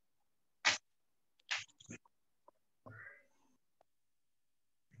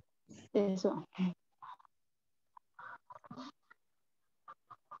 This one.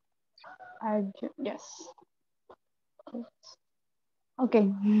 Yes.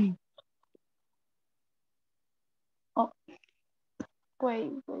 Okay. Oh,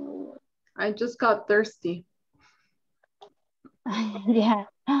 wait. I just got thirsty. Yeah,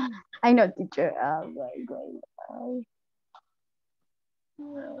 I know, teacher. Wait.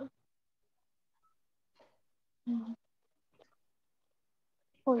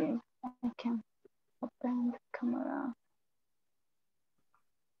 Okay, I can open the camera.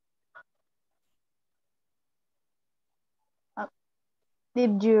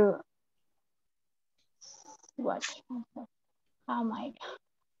 Did you watch? Oh my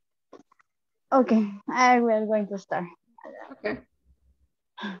God. Okay, we're going to start. Okay.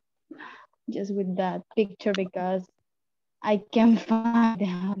 Just with that picture because I can't find the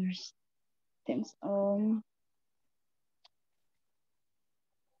others things.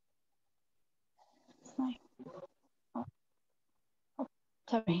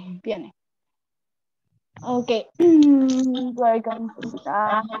 Sorry, viene. Okay, we're going to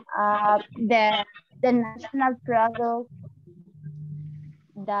start. The national product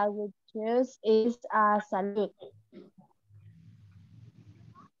that we choose is salud.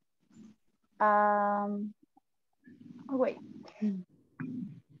 Wait.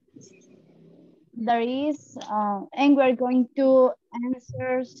 There is, and we're going to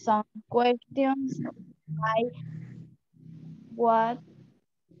answer some questions like what,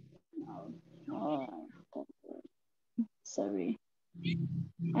 sorry.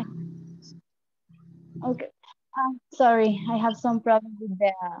 Okay, sorry, I have some problem with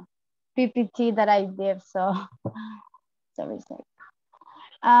the PPT that I did, so sorry.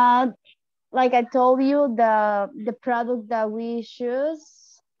 Like I told you, the product that we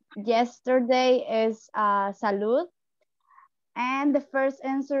choose yesterday is salud. And the first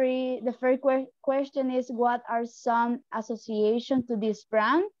question is, what are some associations to this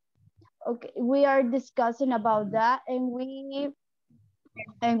brand? Okay, we are discussing about that, and we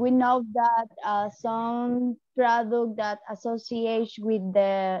know that some product that associates with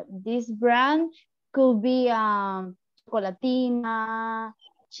this brand could be chocolatina,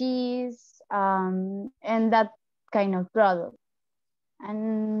 cheese, and that kind of product.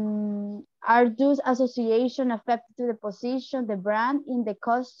 And are those associations affected to the position, the brand in the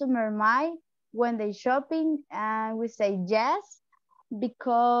customer mind when they shopping? And we say yes,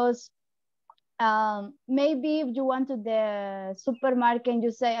 because maybe if you went to the supermarket and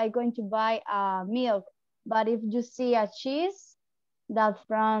you say, I'm going to buy milk, but if you see a cheese that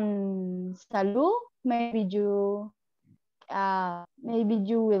from Salud, maybe you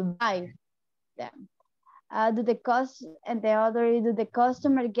will buy them. Do the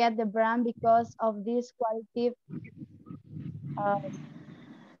customer get the brand because of this quality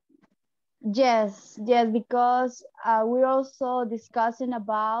Yes, because we're also discussing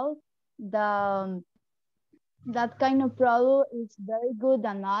about the that kind of product is very good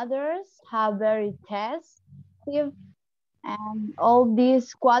than others, have very tested, and all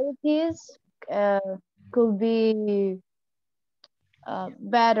these qualities could be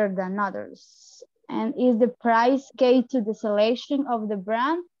better than others. And is the price key to the selection of the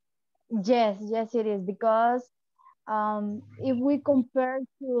brand? Yes, it is, because if we compare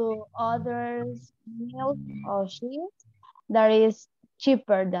to others milk or cheese, that is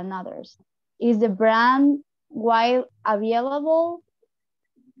cheaper than others. Is the brand wide available?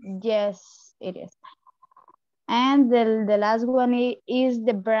 Yes, it is. And the last one is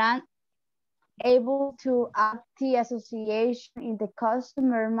the brand able to act the association in the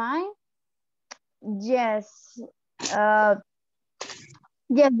customer mind? Yes.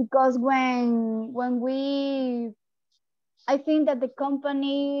 Yes, because when we, I think that the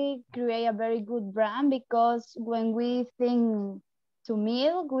company create a very good brand, because when we think to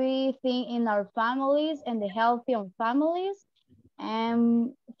milk, we think in our families and the healthy of families.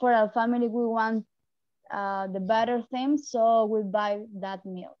 And for our family, we want the better things, so we buy that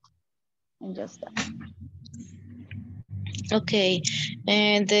milk. And just that. Okay,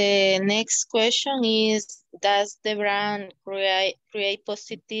 and the next question is, does the brand create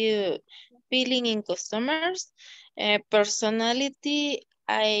positive feeling in customers? Personality,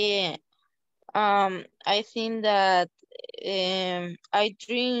 I think that I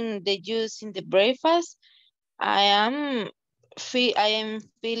drink the juice in the breakfast. I am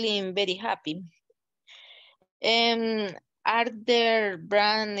feeling very happy. Are there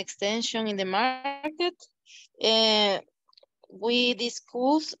brand extension in the market? We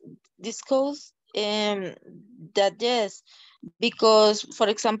discuss that, yes, because for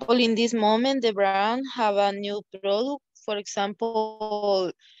example in this moment the brand have a new product, for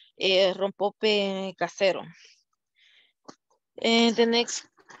example rompope casero. And the next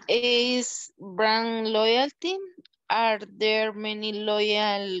is brand loyalty. Are there many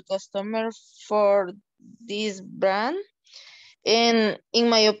loyal customers for this brand? And in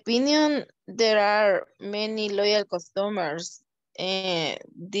my opinion, there are many loyal customers.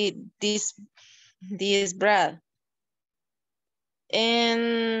 This brand.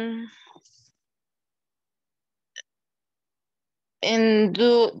 And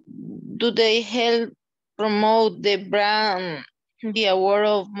do they help promote the brand via word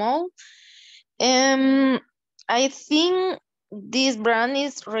of mouth? I think this brand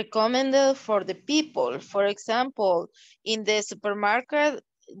is recommended for the people. For example, in the supermarket,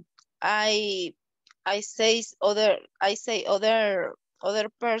 I say other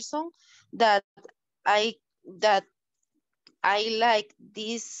person that I like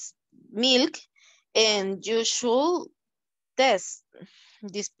this milk, and you should test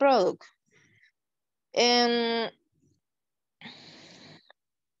this product. And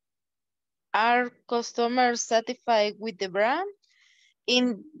are customers satisfied with the brand?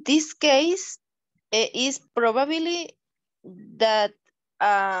 In this case, it is probably that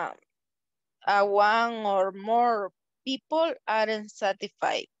one or more people aren't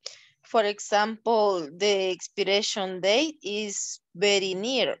satisfied. For example, the expiration date is very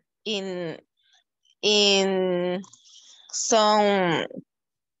near in some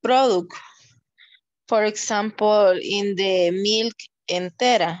product. For example, in the milk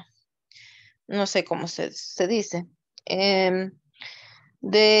entera. No sé cómo se dice.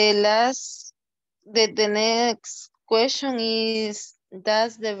 The next question is,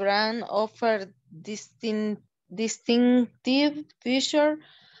 does the brand offer distinctive feature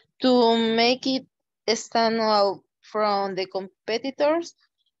to make it stand out from the competitors?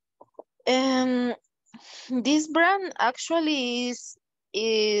 This brand actually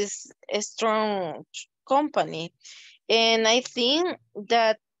is a strong company, and I think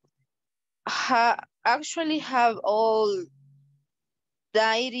that actually have all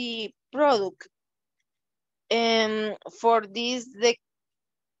dairy product. And for this,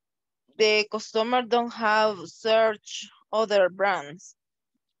 the customer don't have search other brands,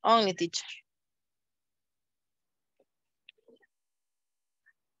 only teacher.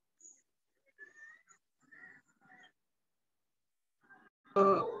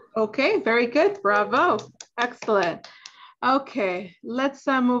 Okay, very good. Bravo. Excellent. Okay, let's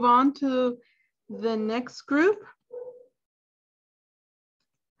move on to the next group.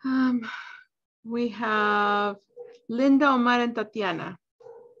 We have Linda, Omar, and Tatiana.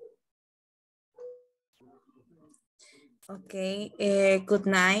 Okay, good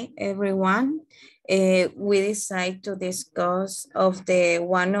night, everyone. We decide to discuss of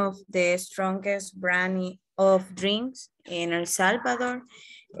one of the strongest brand of drinks in El Salvador.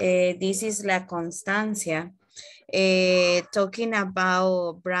 This is la constancia. Talking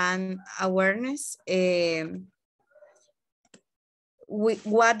about brand awareness,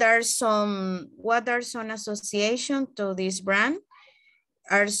 what are some association to this brand?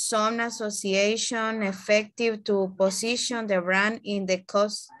 Are some association effective to position the brand in the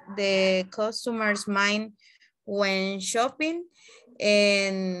customer's mind when shopping?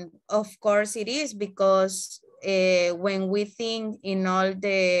 And of course it is, because when we think in all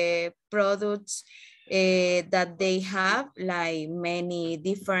the products that they have, like many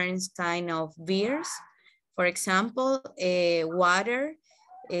different kind of beers, for example, water,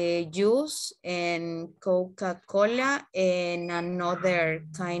 juice, and Coca-Cola, and another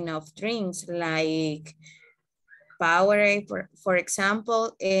kind of drinks like Powerade, for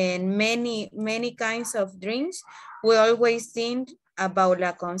example, and many kinds of drinks. We always think about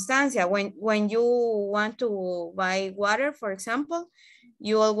la constancia. When you want to buy water, for example,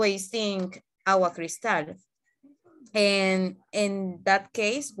 you always think agua cristal. And in that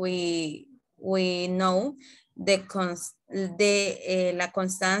case, we know la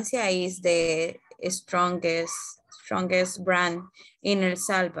constancia is the strongest brand in El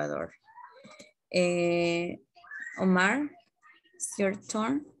Salvador. Omar, it's your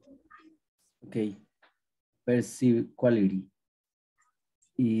turn. Okay. Perceived quality.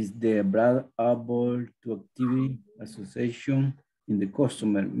 Is the brand able to activity association in the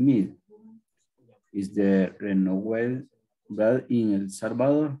customer need? Is the renowned brand in El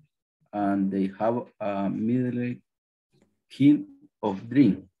Salvador and they have a middle hint of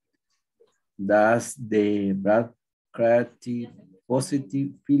drink? Does the brand create positive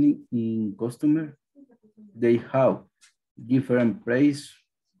feeling in customer? They have different price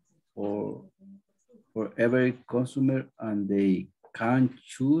for every consumer and they can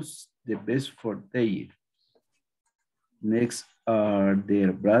choose the best for their. Next are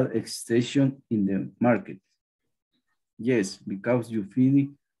their brand extension in the market. Yes, because you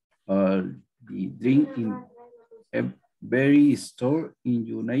find the drink in every store in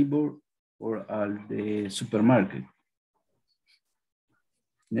your neighbor or at the supermarket.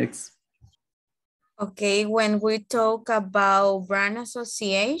 Next. Okay, when we talk about brand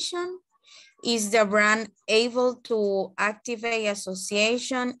association, is the brand able to activate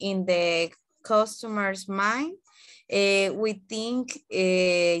association in the customer's mind? We think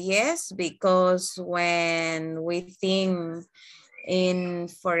yes, because when we think in,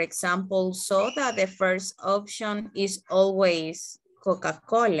 for example, soda, the first option is always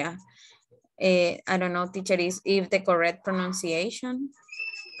Coca-Cola. I don't know, teacher, if the correct pronunciation,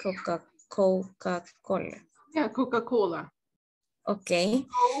 Coca-Cola. Yeah, Coca-Cola. Okay.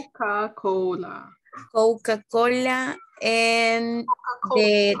 Coca-Cola. Coca-Cola and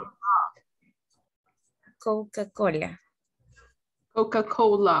the Coca-Cola.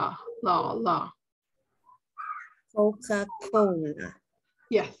 Coca-Cola. La. Coca-Cola.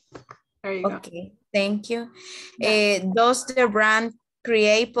 Yes. There you go. Okay, thank you. Yeah. Does the brand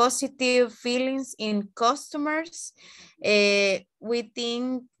create positive feelings in customers? We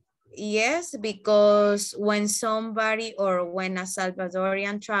think yes, because when somebody or when a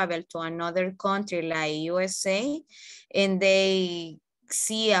Salvadorian travel to another country like USA and they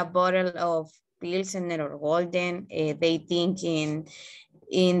see a bottle of Pilsner or Golden, they think in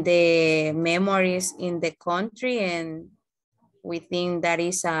the memories in the country, and we think that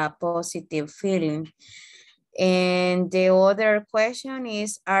is a positive feeling. And the other question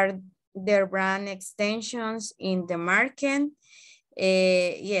is, are there brand extensions in the market?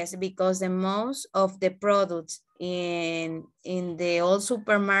 Yes, because the most of the products in the old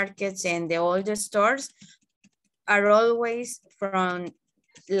supermarkets and the older stores are always from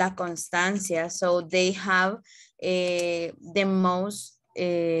La Constancia. So they have the most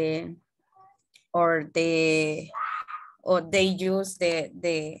or they use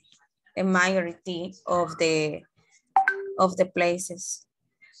the majority of the places.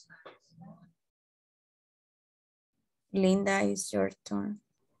 Linda, it's your turn.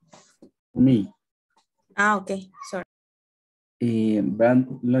 Me. Okay, sorry.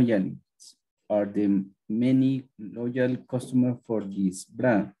 Brand loyalty. Are the many loyal customers for this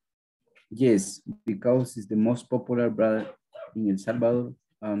brand? Yes, because it's the most popular brand in El Salvador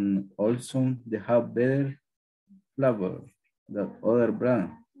and also they have better flavor than other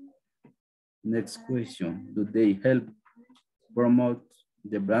brands. Next question, do they help promote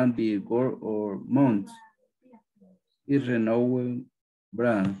the brand bigger or month? Is renowned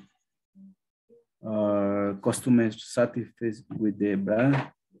brand? Are customers satisfied with the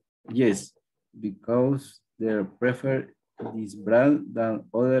brand? Yes, because they prefer this brand than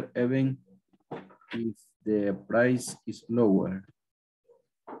other even if the price is lower.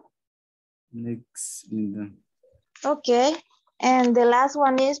 Next, Linda. Okay, and the last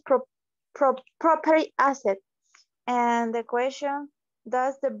one is property asset. And the question,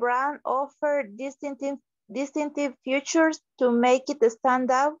 does the brand offer distinctive features to make it stand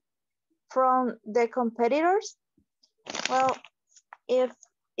out from the competitors? Well, if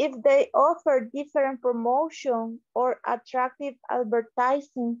they offer different promotion or attractive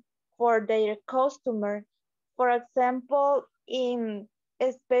advertising for their customer, for example, in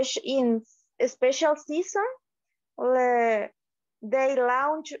a special season, they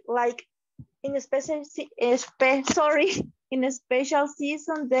launch like in a special in a special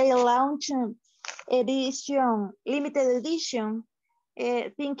season they launch limited edition,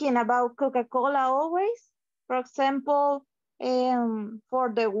 thinking about Coca-Cola always. For example,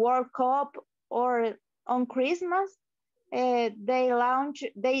 for the World Cup or on Christmas, they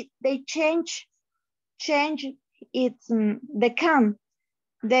change its the can.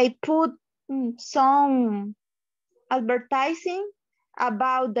 They put some advertising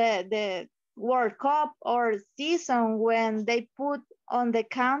about the World Cup or season when they put on the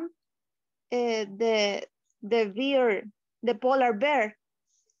can the beer, the polar bear.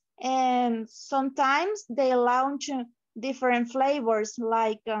 And sometimes they launch different flavors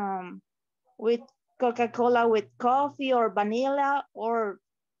like with Coca-Cola with coffee or vanilla or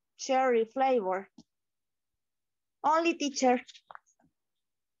cherry flavor. Only, teacher.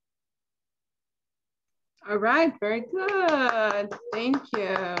 All right, very good. Thank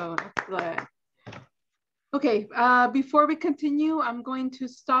you. Excellent. Okay, before we continue, I'm going to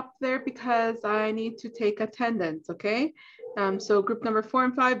stop there because I need to take attendance, okay? So group number 4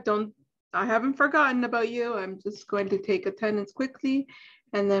 and 5, I haven't forgotten about you. I'm just going to take attendance quickly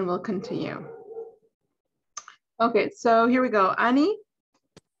and then we'll continue. Okay, so here we go. Annie?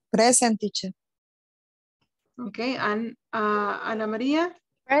 Present, teacher. Okay, Ana Maria?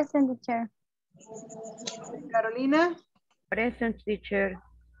 Present, teacher. Carolina? Present, teacher.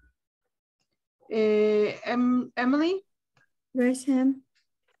 Emily? Present.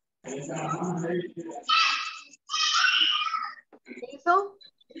 Hazel?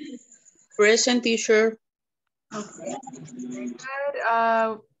 Present, teacher. Okay. Good.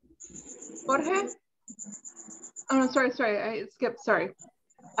 Jorge? Oh, no, sorry. I skipped, sorry.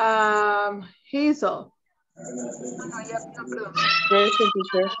 Hazel? Oh, no, perdón. Present,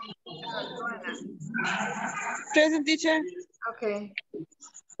 teacher. Present, teacher. Okay.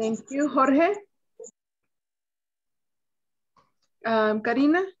 Thank you. Jorge?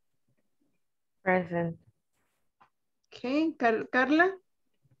 Karina? Present. Okay. Carla?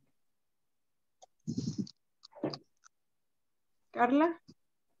 Carla?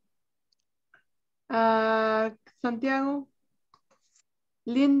 Santiago?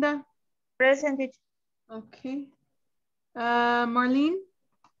 Linda? Present, teacher. Okay. Marlene?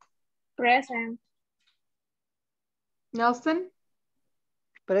 Present. Nelson?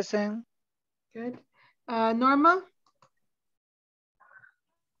 Present. Good. Norma?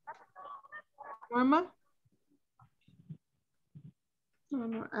 Norma?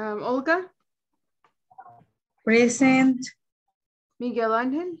 Olga? Present. Miguel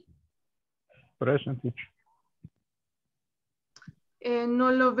Ángel? Present, teacher.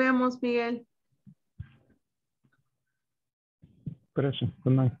 No lo vemos, Miguel. Present.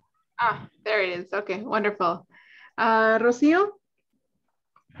 Good night. Ah, there it is. Okay, wonderful. Rocío?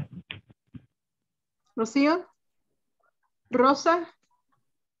 Rocío? Rosa?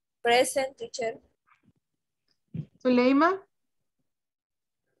 Present, teacher. Zuleima?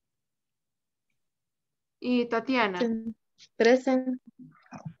 Y Tatiana? Present.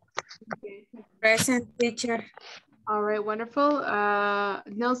 Okay. Present, teacher. All right, wonderful.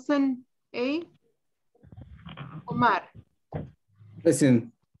 Nelson A. Omar?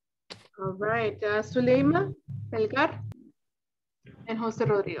 Present. All right, Zuleima, Elgar, and Jose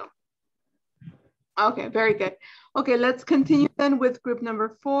Rodrigo. Okay, very good. Okay, let's continue then with group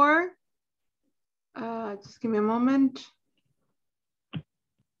number 4. Just give me a moment.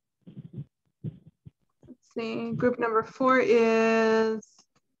 Let's see, group number 4 is,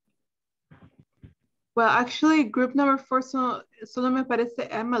 well, actually group number 4 solo me parece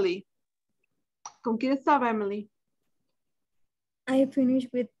Emily. ¿Con quién estaba Emily? I finished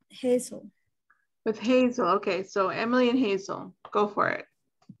with Hazel. With Hazel, okay, so Emily and Hazel, go for it.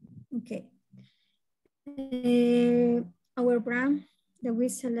 Okay. Our brand that we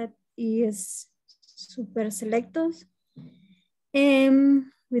select is Super Selectos.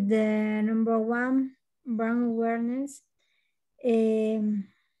 And with the number 1 brand awareness,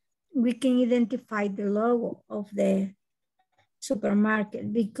 we can identify the logo of the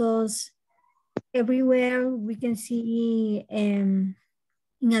supermarket because everywhere we can see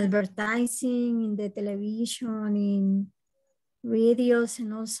in advertising, in the television, in radios,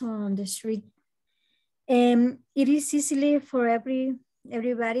 and also on the street. It is easily for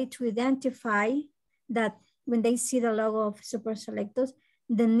everybody to identify that when they see the logo of Super Selectos,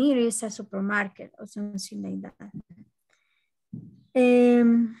 the nearest a supermarket or something like that.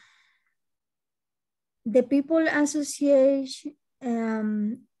 The people associate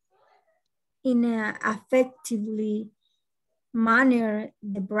in an effectively manner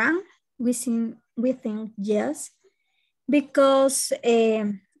the brand. We think yes, because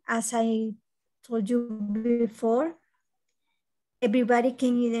as I told you before, everybody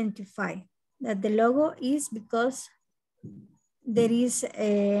can identify that the logo is because there is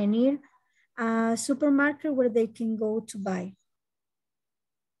near a supermarket where they can go to buy.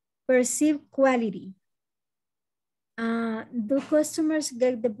 Perceived quality. Do customers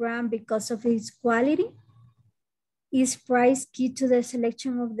get the brand because of its quality? Is price key to the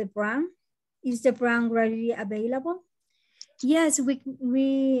selection of the brand? Is the brand readily available? Yes, we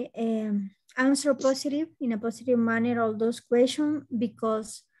answer positive in a positive manner all those questions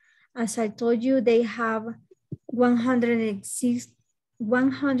because, as I told you, they have 106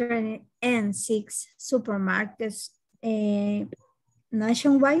 supermarkets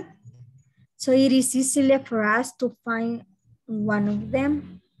nationwide. So it is easy for us to find one of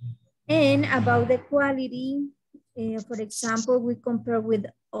them. And about the quality, for example, we compare with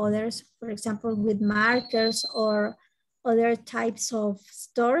others, for example, with markers or other types of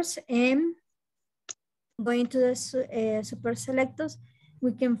stores, and going to the Super Selectos,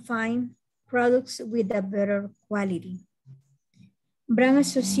 we can find products with a better quality. Brand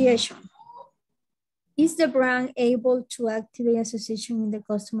association. Is the brand able to activate association in the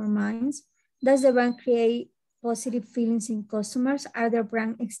customer minds? Does the brand create positive feelings in customers? Are there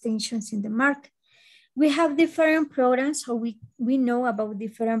brand extensions in the market? We have different programs, so we know about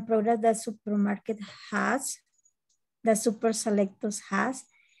different products that supermarket has, that Super Selectos has.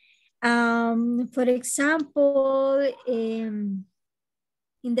 For example, in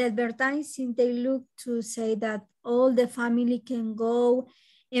the advertising, they look to say that all the family can go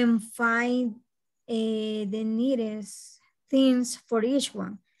and find the nearest things for each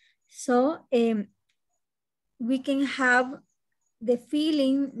one. So we can have the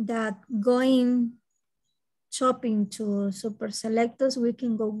feeling that going shopping to Super Selectos, we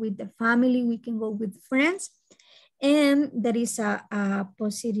can go with the family, we can go with friends, and that is a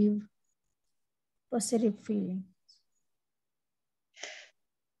positive feeling.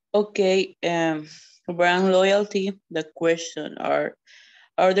 Okay, brand loyalty, the question are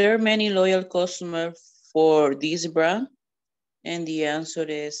there many loyal customers for this brand? And the answer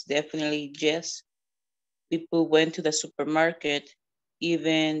is definitely yes. People went to the supermarket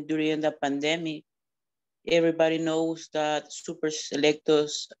even during the pandemic. Everybody knows that Super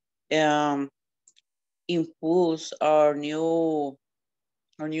Selectos impulse our new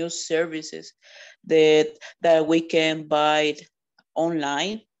services that we can buy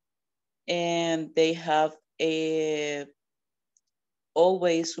online, and they have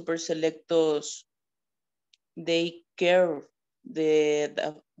always Super Selectos. They care the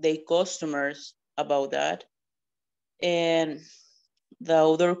customers about that. And the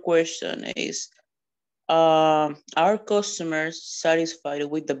other question is, are customers satisfied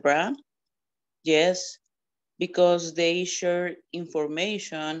with the brand? Yes, because they share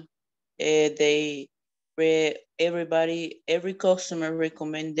information. Every customer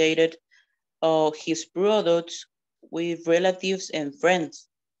recommended his products with relatives and friends.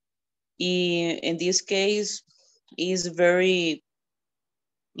 In this case, it's very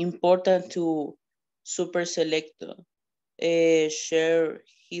important to Super Selecto share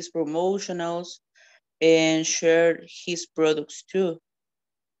his promotionals and share his products too.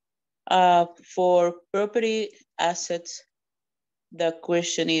 For property assets, the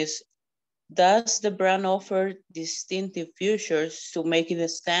question is, does the brand offer distinctive features to make it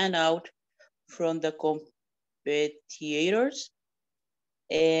stand out from the competitors?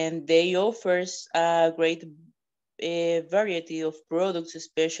 And they offers a great variety of products,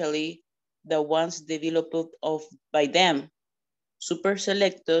 especially the ones developed by them. Super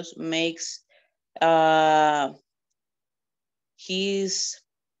Selectos makes his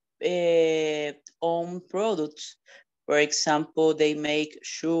own products. For example, they make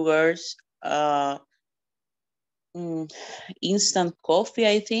sugars, instant coffee,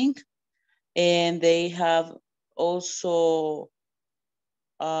 I think, and they have also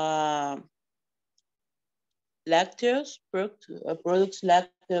lactose products,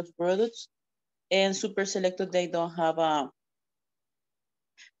 lactose products, and Super Selecto, they don't have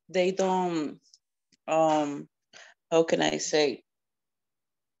how can I say?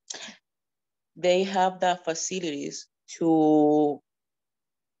 they have the facilities to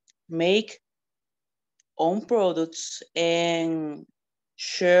make own products and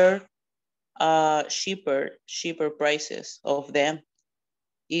share cheaper prices of them.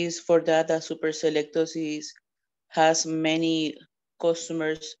 Is for that Super Selectos has many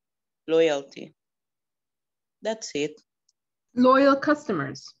customers loyalty. That's it. Loyal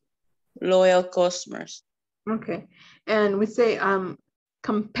customers. Loyal customers. Okay. And we say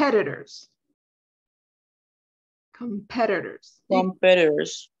competitors. Competitors.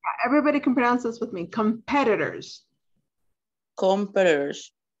 Competitors. Everybody can pronounce this with me. Competitors.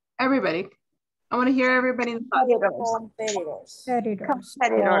 Competitors. Everybody. I want to hear everybody in the Competitors.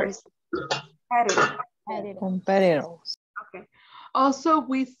 Competitors. Competitors. Okay. Also,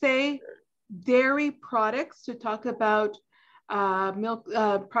 we say dairy products to talk about milk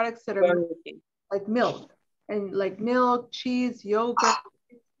products that are like milk and like milk, cheese, yogurt,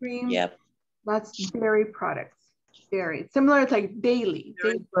 ice cream. Yep. That's dairy products. Dairy. Similar to like daily.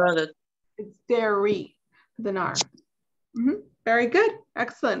 Dairy product. It's dairy with an R. Very good.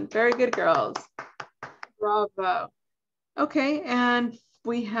 Excellent. Very good, girls. Bravo. Okay, and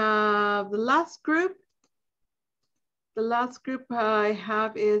we have the last group. The last group I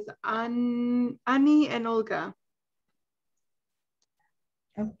have is Annie and Olga.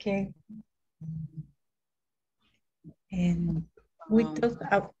 Okay. And we talk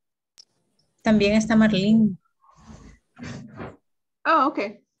about, también está Marlene. Oh,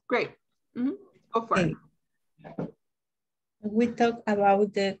 okay, great. Go for it. We talk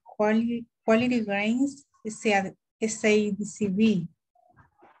about the quality grains, SADCB.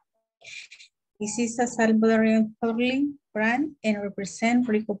 This is a Salvadorian brand and represent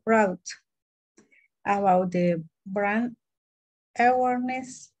Rico products. About the brand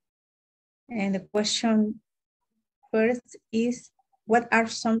awareness, and the question first is, what are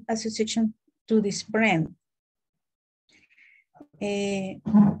some associations to this brand? The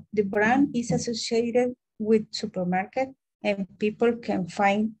brand is associated with supermarket, and people can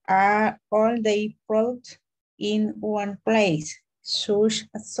find all the products in one place, such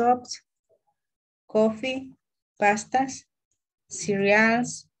as soaps, coffee, pastas,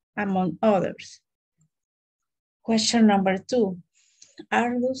 cereals, among others. Question number 2,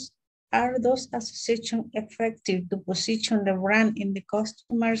 are those associations effective to position the brand in the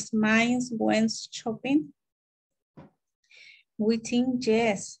customer's minds when shopping? We think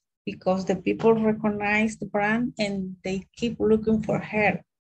yes, because the people recognize the brand and they keep looking for her.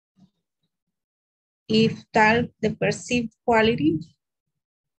 If tal, the perceived quality.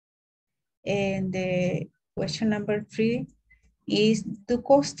 And the question number 3 is, do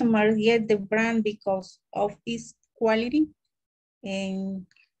customers get the brand because of its quality? And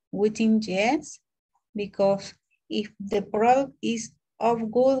we think yes, because if the product is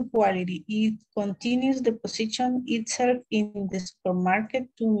of good quality, it continues to position itself in the supermarket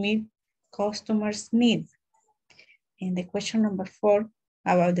to meet customers' needs. And the question number 4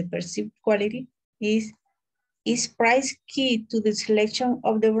 about the perceived quality is price key to the selection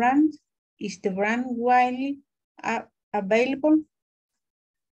of the brand? Is the brand widely available?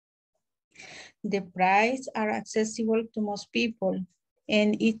 The prices are accessible to most people,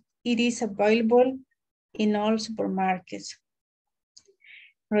 and it is available in all supermarkets.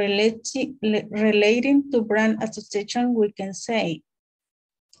 Relating to brand association, we can say,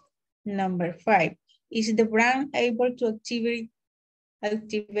 number 5, is the brand able to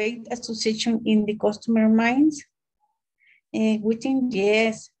activate association in the customer minds? We think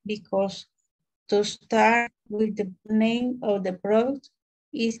yes, because to start with the name of the product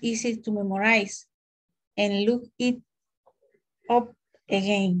is easy to memorize and look it up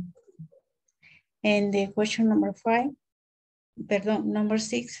again. And the question number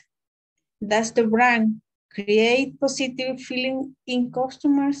 6, does the brand create positive feeling in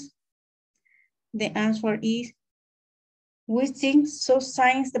customers? The answer is, we think so,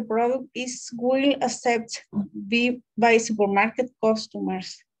 since the product is well accepted by supermarket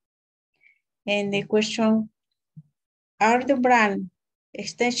customers. And the question, are the brand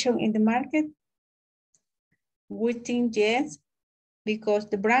extension in the market? We think yes, because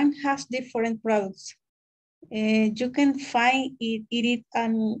the brand has different products. You can find it in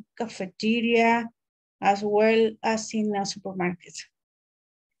a cafeteria as well as in a supermarket.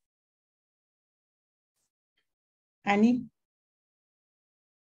 Annie?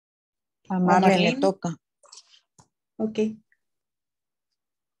 A Marlene le toca. Okay.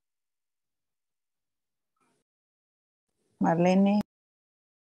 Marlene.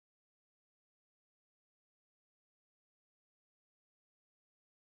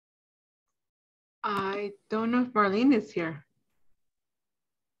 I don't know if Marlene is here.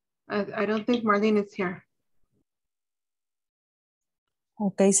 I don't think Marlene is here.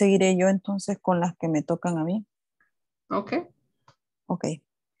 Ok, seguiré yo entonces con las que me tocan a mí. Okay. Ok.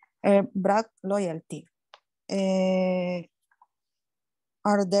 Brand loyalty.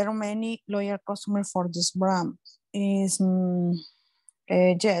 Are there many loyal customers for this brand? Yes,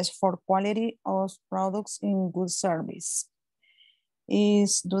 for quality of products in good service.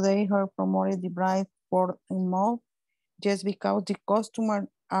 Do they have promoted the brand for more? Yes, because the customers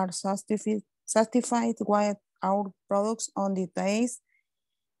are satisfied with our products on the taste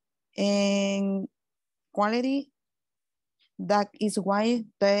and quality. That is why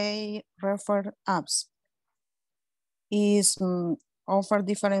they refer apps. Offer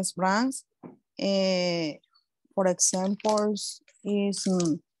different brands. For example,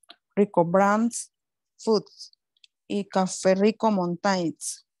 Rico Brands, Foods, y Café Rico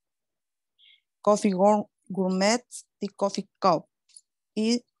Mountains, Coffee Gourmet, the Coffee Cup,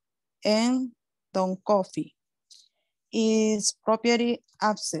 and Don Coffee. Is property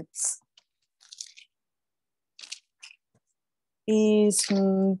assets. Is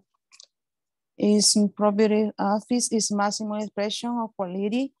property office is maximum expression of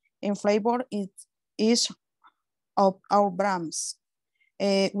quality and flavor is of our brands.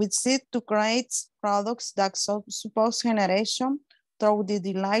 We seek to create products that suppose generation through the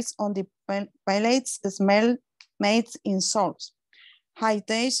delights on the palates, smell made in sauce. High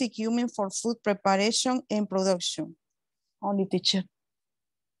taste equipment for food preparation and production. Only teacher.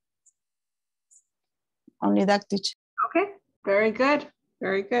 Only that teacher. Okay, very good.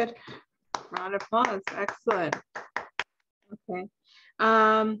 Very good. Round of applause. Excellent. Okay.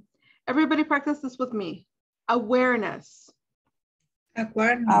 Everybody practice this with me. Awareness.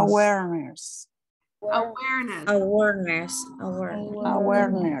 Awareness. Awareness. Awareness.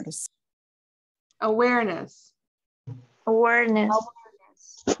 Awareness. Awareness. Awareness.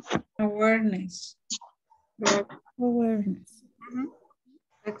 Awareness. Awareness. Mm-hmm.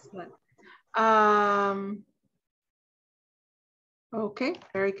 Excellent. Okay,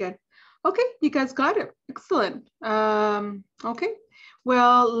 very good. Okay, you guys got it. Excellent. Okay,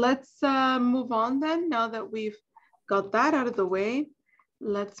 well, let's move on then. Now that we've got that out of the way,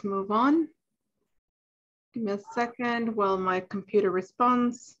 let's move on. Give me a second while my computer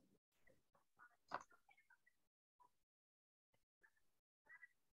responds.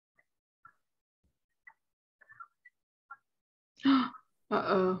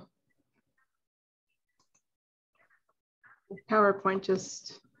 Uh-oh. PowerPoint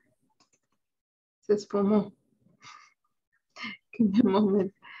just says for more. Give me a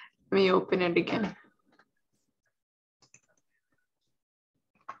moment. Let me open it again.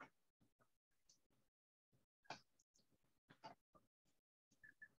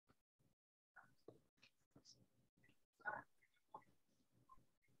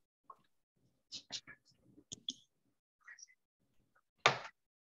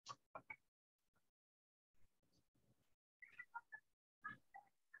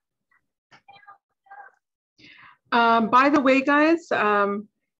 By the way, guys,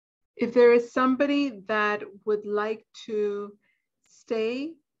 if there is somebody that would like to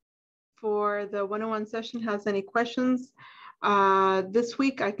stay for the one-on-one session, has any questions, this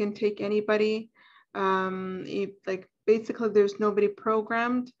week I can take anybody. Basically there's nobody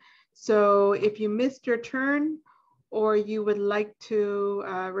programmed. So if you missed your turn or you would like to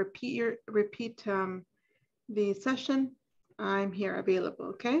repeat the session, I'm here available,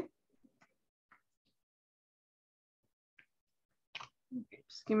 okay?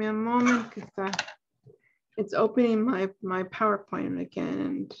 Just give me a moment because it's opening my PowerPoint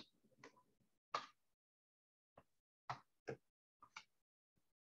again.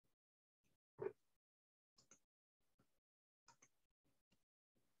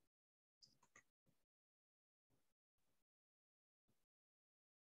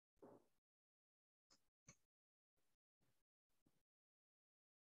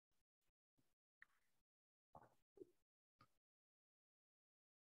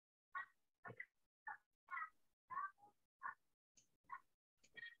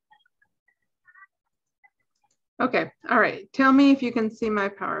 Okay, all right. Tell me if you can see my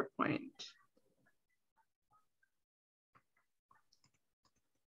PowerPoint.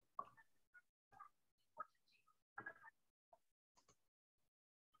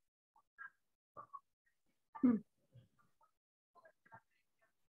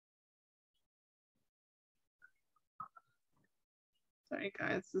 Sorry,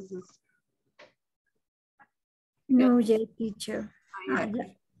 guys, this is... No yet, teacher.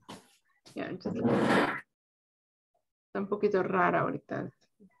 Yeah, just... Está un poquito rara ahorita.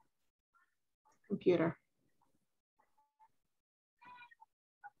 Computer.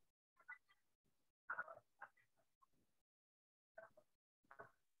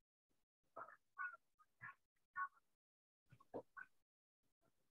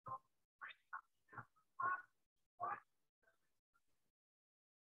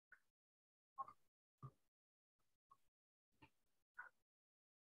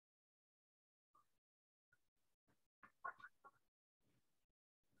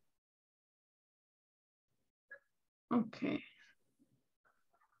 Okay.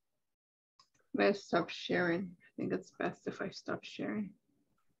 Let's stop sharing. I think it's best if I stop sharing.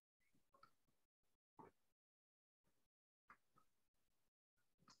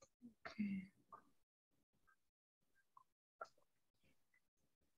 Okay.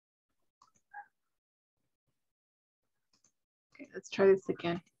 Okay, let's try this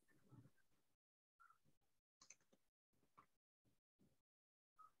again.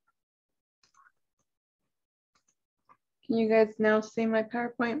 Can you guys now see my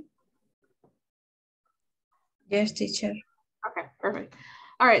PowerPoint? Yes, teacher. Okay, perfect.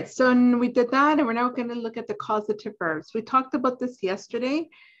 All right, so we did that, and we're now going to look at the causative verbs. We talked about this yesterday.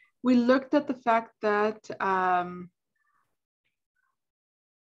 We looked at the fact that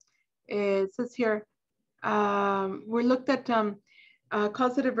it says here, we looked at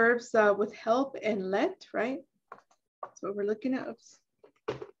causative verbs with help and let, right? That's what we're looking at. Oops.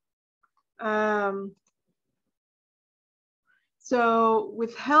 So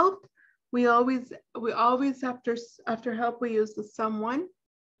with help, we always after help we use the someone.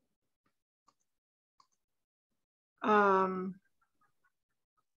 Just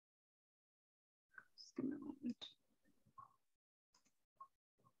give me a moment.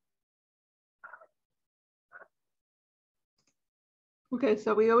 Okay,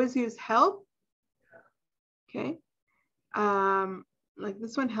 so we always use help. Okay, like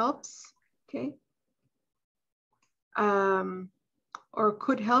this one helps. Okay, or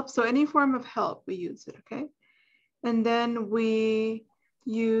could help. So any form of help, we use it. Okay, and then we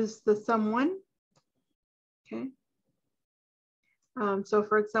use the someone. Okay. So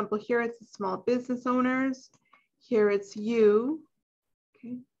for example, here it's the small business owners. Here it's you.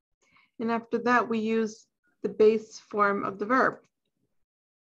 Okay. And after that, we use the base form of the verb,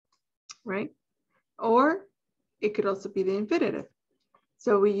 right? Or it could also be the infinitive.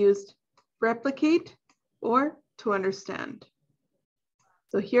 So we used replicate or to understand.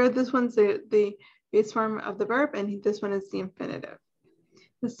 So here, this one's the base form of the verb, and this one is the infinitive.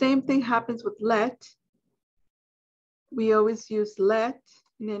 The same thing happens with let. We always use let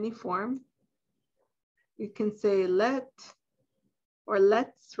in any form. You can say let or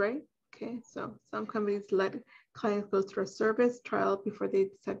let's, right? Okay, so some companies let clients go through a service trial before they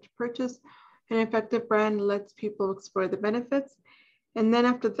decide to purchase. An effective brand lets people explore the benefits. And then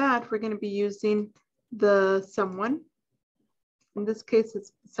after that, we're going to be using the someone. In this case,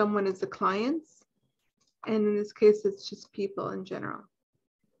 it's someone is the clients. And in this case, it's just people in general.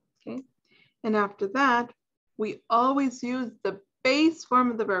 Okay. And after that, we always use the base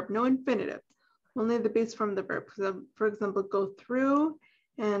form of the verb, no infinitive, only the base form of the verb. For example, go through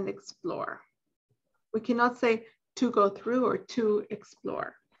and explore. We cannot say to go through or to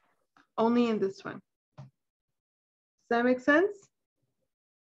explore, only in this one. Does that make sense?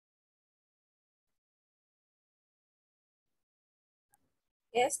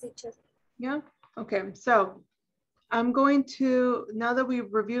 Yes, teacher. Yeah, okay, so I'm going to, now that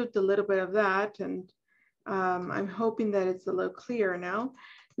we've reviewed a little bit of that, and I'm hoping that it's a little clearer now,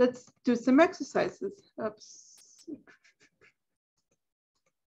 let's do some exercises. Oops.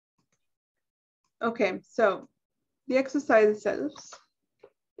 Okay, so the exercise says,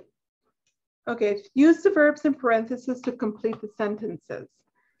 okay, use the verbs in parentheses to complete the sentences.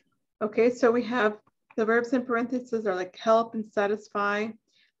 Okay, so we have the verbs in parentheses are like help and satisfy,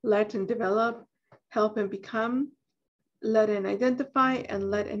 let and develop, help and become, let and identify,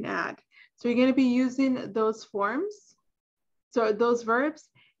 and let and add. So you're going to be using those forms, so those verbs,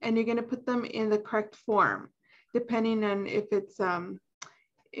 and you're going to put them in the correct form, depending on if it's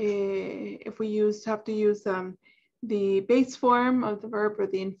if we have to use the base form of the verb or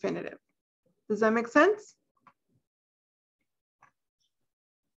the infinitive. Does that make sense?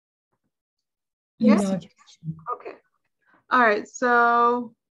 Yes. No. Okay. All right.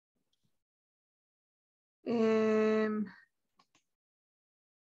 So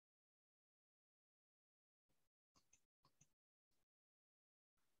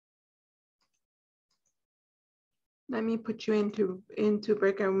let me put you into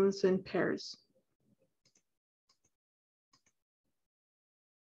breakout rooms in pairs.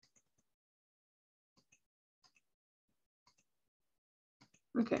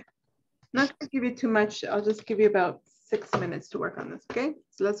 Okay. Not going to give you too much. I'll just give you about 6 minutes to work on this. Okay.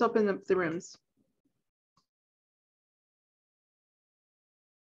 So let's open up the rooms.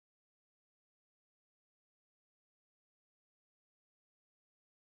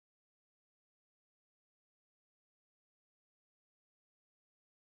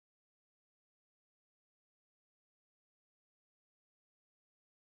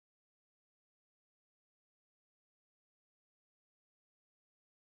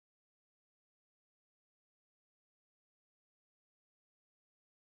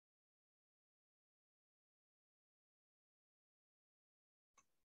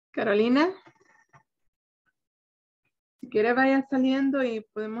 Carolina, si quiere vaya saliendo y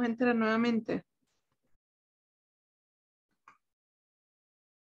podemos entrar nuevamente.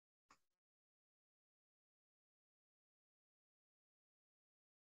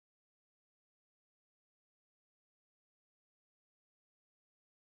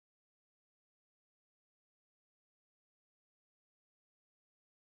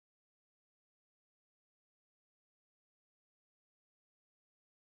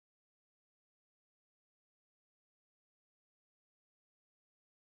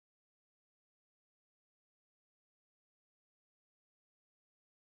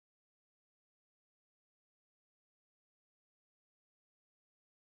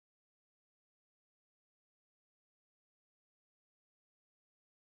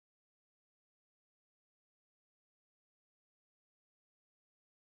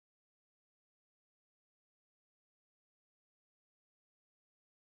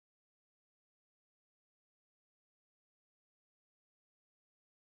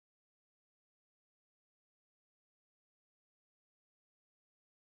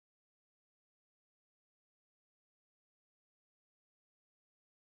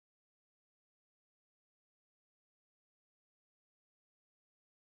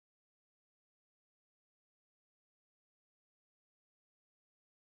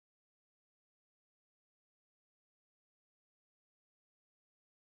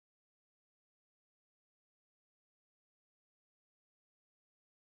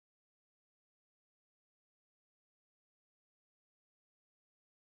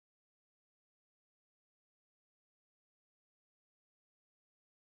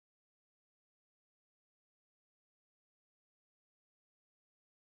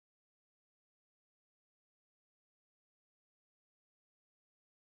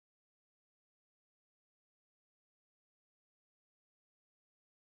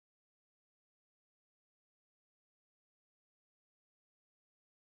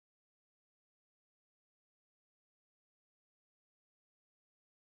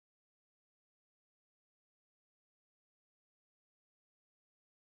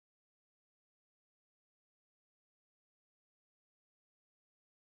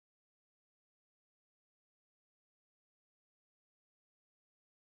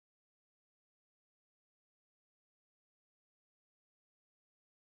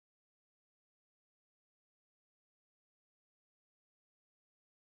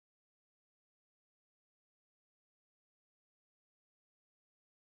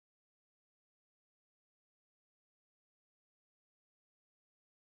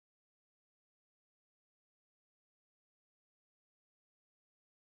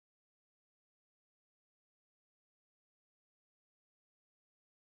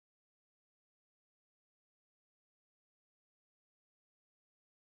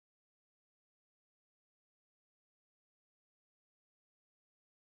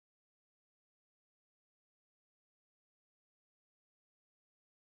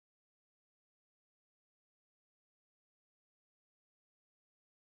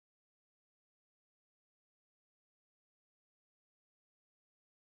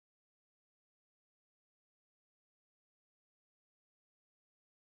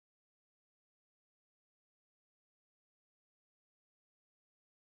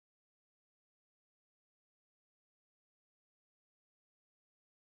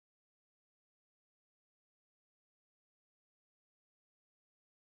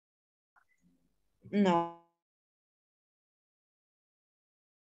 No.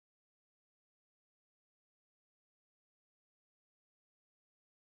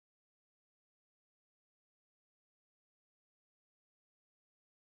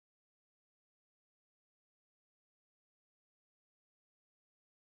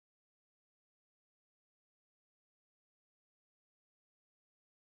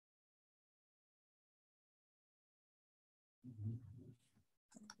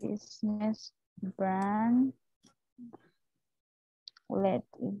 Business, brand, let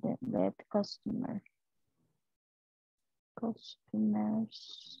customers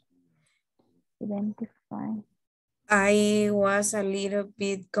identify. I was a little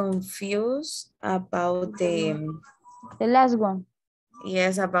bit confused about the last one.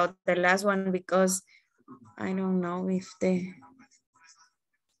 Yes, about the last one because I don't know if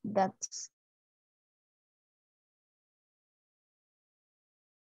That's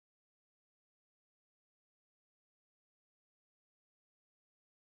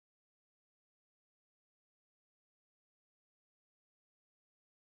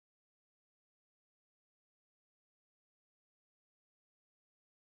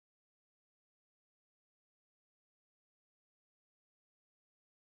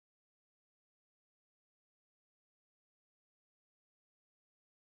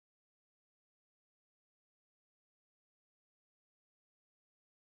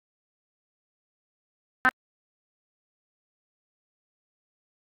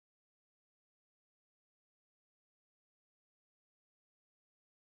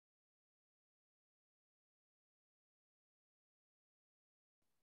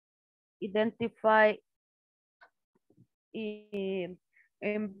identify in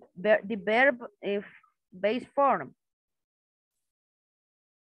the verb if base form.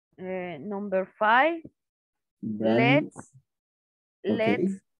 Number 5, Brand, okay.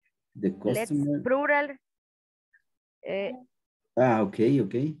 let's The customer. plural. Okay.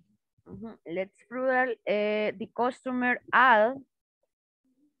 Let's plural. The customer add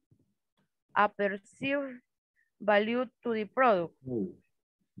a perceived value to the product. Oh,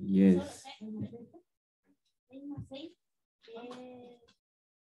 yes.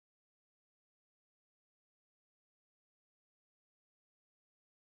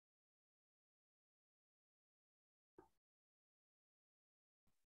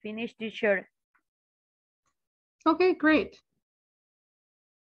 Finish, teacher. Okay, great.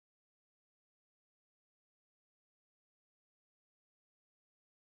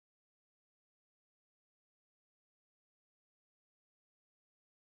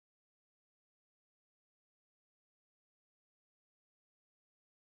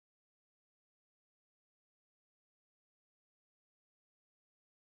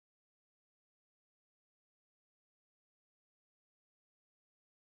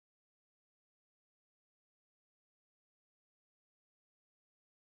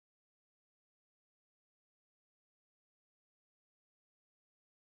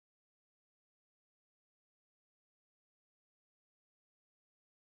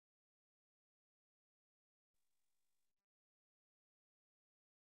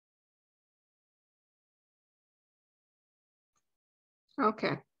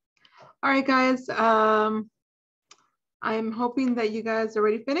 Okay. All right, guys. I'm hoping that you guys are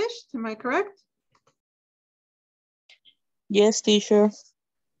already finished. Am I correct? Yes, teacher.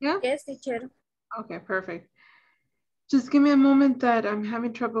 Yeah? Yes, teacher. Okay, perfect. Just give me a moment that I'm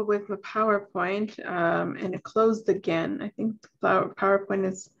having trouble with the PowerPoint and it closed again. I think the PowerPoint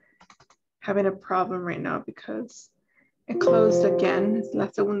is having a problem right now because it closed again. Es la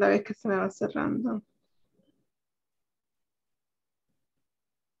segunda vez que se me va cerrando.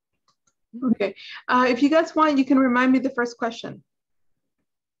 Okay, if you guys want, you can remind me the first question.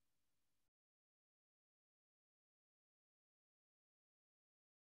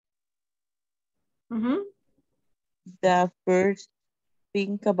 The first,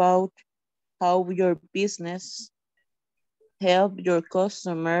 think about how your business help your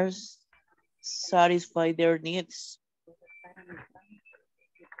customers satisfy their needs.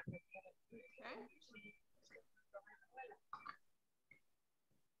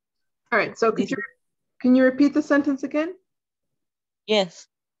 All right, so can you repeat the sentence again? Yes,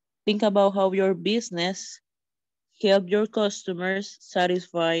 think about how your business help your customers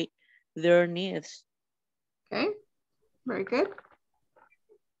satisfy their needs. Okay, very good.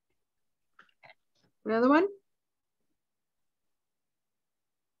 Another one?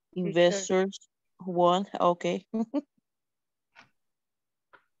 Investors want, okay.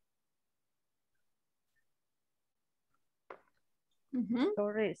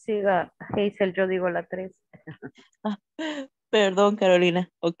 Sorry, siga Hazel, yo digo la 3. Perdón, Carolina.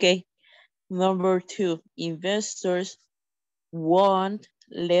 Okay. Number 2, investors won't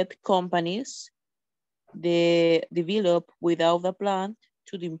let companies develop without a plan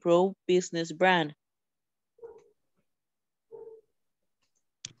to improve business brand.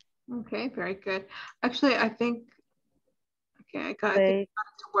 Okay, very good. Actually, I think, okay, I got it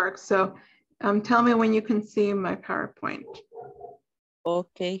to work. So tell me when you can see my PowerPoint.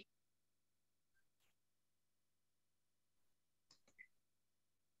 Okay.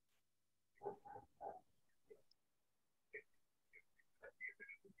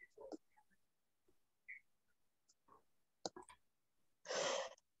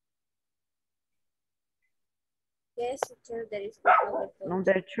 Yes, teacher, there is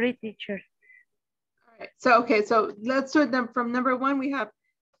Number 3, teacher. All right, so okay, so let's do them from number 1. We have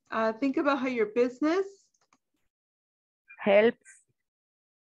think about how your business helps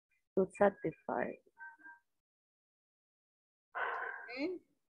to satisfy. Okay.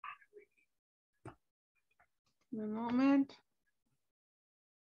 One moment.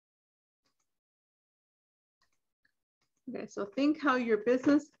 Okay, so think how your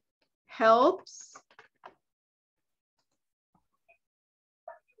business helps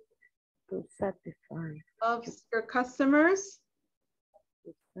to satisfy of your customers.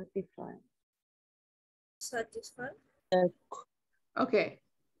 To satisfy. Satisfy. Okay,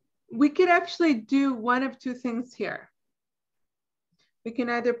 we could actually do one of 2 things here. We can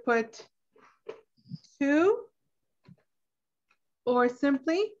either put 2 or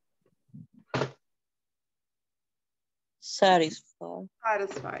simply Satisfy.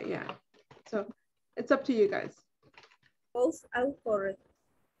 Satisfy, yeah. So it's up to you guys. Both are correct.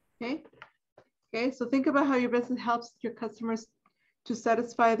 Okay. Okay, so think about how your business helps your customers to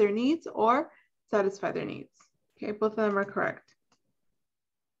satisfy their needs or satisfy their needs. Okay, both of them are correct.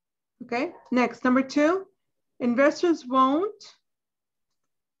 Okay, next, number 2, investors won't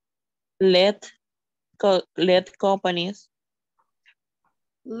Let companies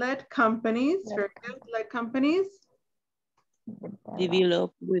let companies, very good, let companies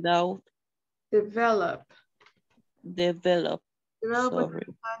develop without develop with sorry,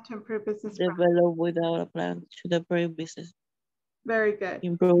 a plan to improve business practice. develop without a plan to improve business. Very good.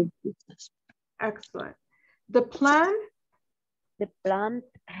 Improve business. Excellent. The plan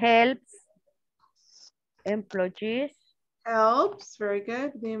helps employees helps, very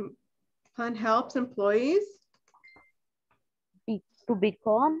good. The plan helps employees to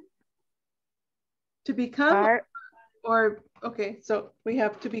become or okay, so we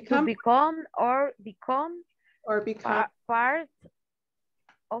have to become or part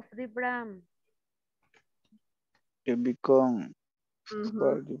of the brand. To become Mhm.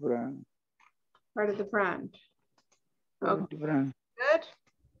 part of the brand. Part of the brand. Part of Okay, the brand. good.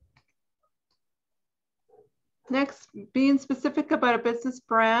 Next, being specific about a business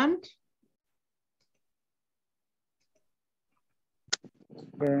brand.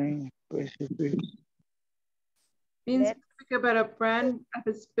 Brand specific. Being specific about a brand, a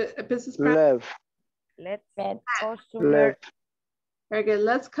business brand. Let's customer. Very good.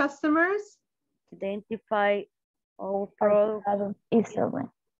 Let's customers Identify our product.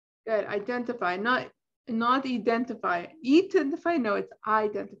 Good. Identify, not identify. Identify, no, it's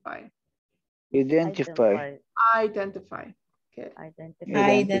identify. Identify. Identify. Okay.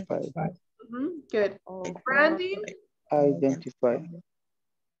 Identify. Good. Branding. Identify.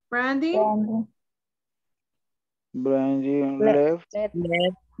 Branding. Branding left.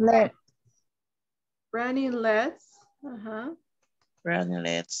 Branding lets. Branding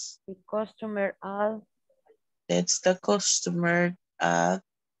lets. The customer add. Let's the customer add.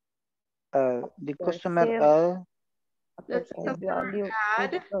 The customer add. Let's the customer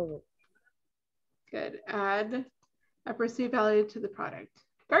add. Good. Add a perceived value to the product.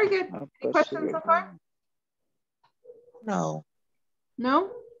 Very good. Any questions so far? No. No?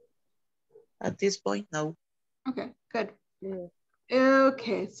 At this point, no. Okay, good. Yeah.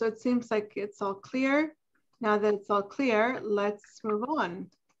 Okay, so it seems like it's all clear. Now that it's all clear, let's move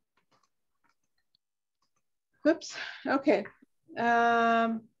on. Oops, okay.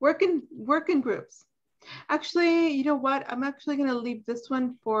 Working groups. Actually, you know what? I'm actually gonna leave this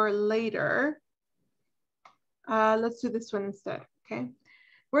one for later. Let's do this one instead, okay?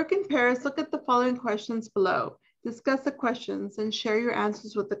 Work in pairs, look at the following questions below. Discuss the questions and share your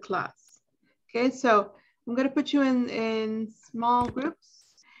answers with the class. Okay, so I'm gonna put you in small groups,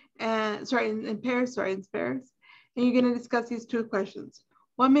 and in pairs, and you're gonna discuss these 2 questions.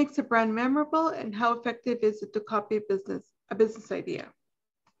 What makes a brand memorable and how effective is it to copy a business idea?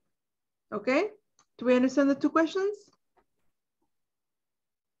 Okay, do we understand the 2 questions?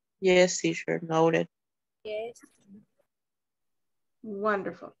 Yes, teacher, noted. Yes.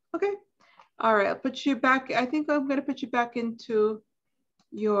 Wonderful. Okay. All right. I'll put you back. I think I'm going to put you back into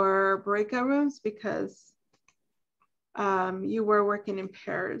your breakout rooms because you were working in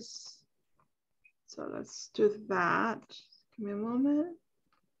pairs. So let's do that. Give me a moment.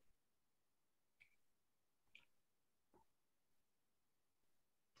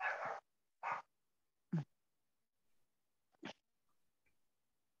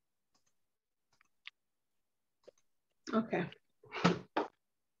 Okay.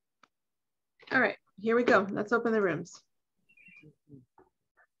 All right, here we go. Let's open the rooms.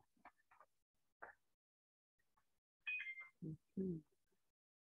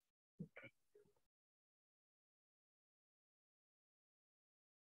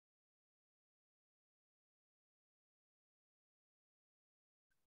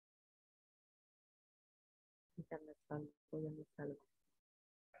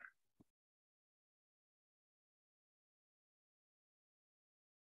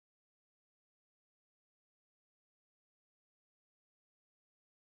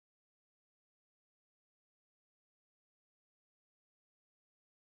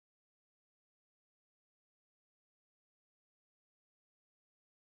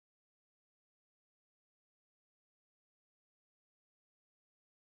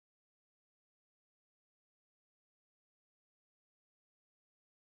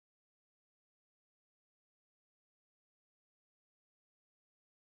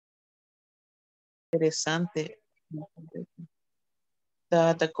 Interesante.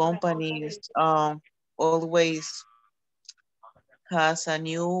 That the company is always has a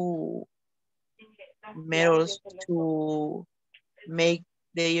new methods to make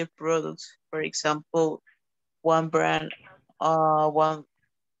their products. For example, one brand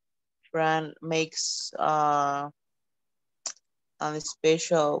makes a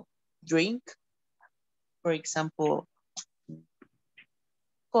special drink. For example,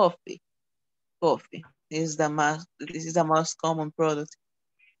 coffee. Coffee is this is the most common product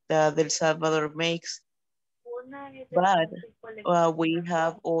that El Salvador makes. But we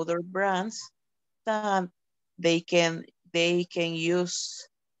have other brands that they can use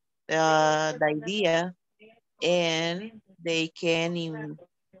the idea, and they can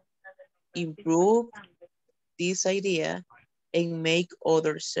improve this idea and make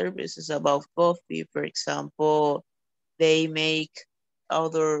other services about coffee. For example, they make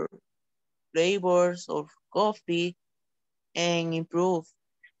other flavors of coffee and improve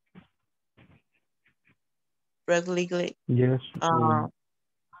practically. Yes.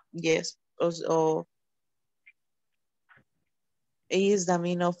 Yes. Also, is the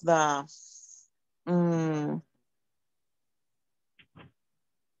meaning of the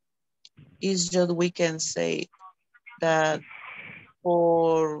is just we can say that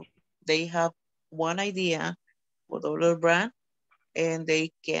they have one idea for the other brand, and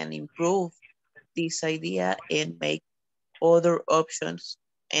they can improve this idea and make other options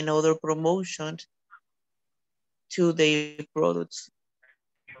and other promotions to their products.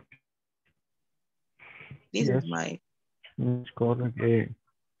 This Yes, is my... it's correct.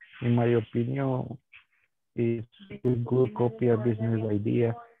 In my opinion, it's a good copy a business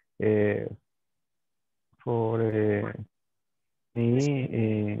idea. For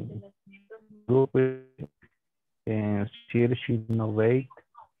me, group and search innovate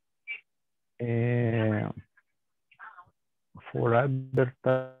for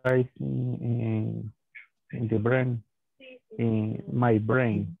advertising in the brain, in my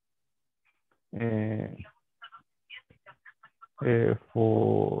brain.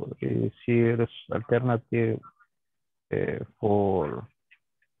 For search alternative for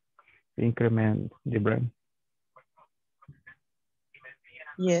increment the brain.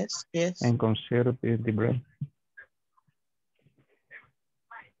 Yes, yes. And conserve the brain.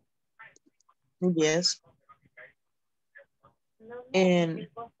 Yes. And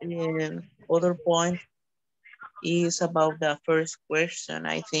other point is about the first question.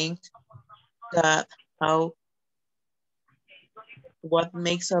 I think that what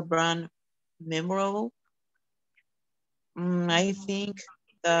makes a brand memorable? I think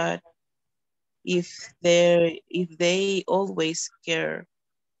that if they always care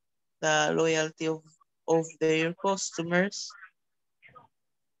the loyalty of their customers,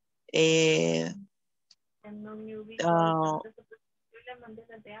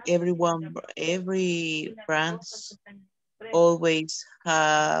 every brands always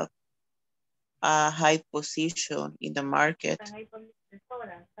have a high position in the market.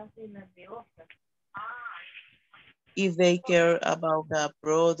 If they care about the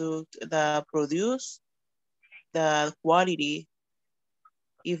product, the produce, the quality,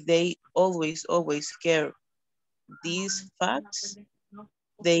 if they always care these facts,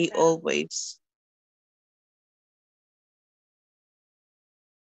 they always...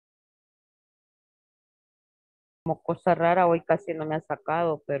 Como cosa rara, hoy casi no me ha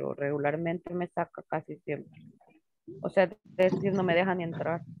sacado, pero regularmente me saca casi siempre. O sea, es decir, no me deja ni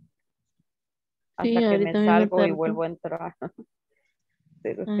entrar. Hasta Sí, que ahorita me a mí me salgo y tardó. vuelvo a entrar.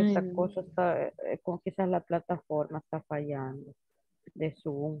 Pero es que Ay, esta no. cosa está, con quizás la plataforma está fallando de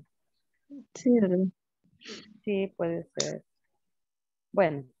Zoom. Sí, ¿verdad? Sí, puede ser.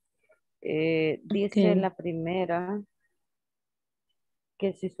 Bueno, dice la primera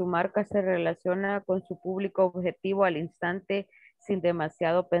que si su marca se relaciona con su público objetivo al instante sin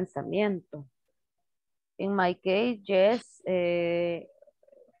demasiado pensamiento. In my case, yes,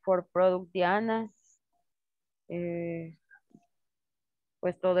 for product Diana,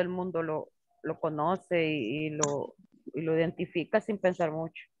 pues todo el mundo lo conoce y lo identifica sin pensar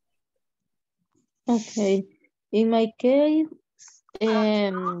mucho. Okay. In my case,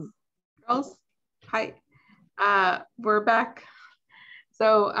 girls, hi, we're back.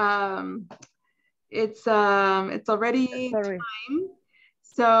 So it's already time.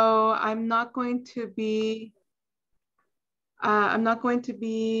 So I'm not going to be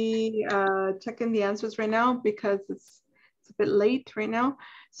checking the answers right now because it's a bit late right now.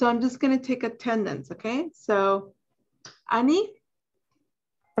 So I'm just going to take attendance, okay? So Annie?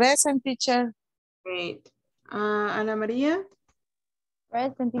 Present, teacher. Great. Ana Maria?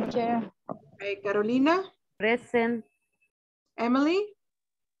 Present, teacher. Okay, Carolina? Present. Emily?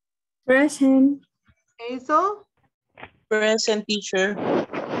 Present. Hazel? Present, teacher.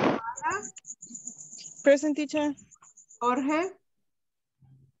 Present, teacher. Jorge?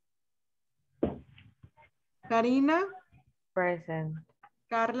 Karina. Present.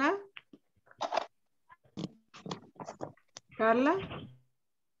 Carla. Carla.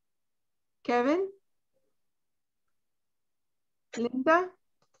 Kevin. Linda.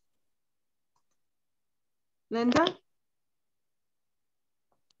 Linda.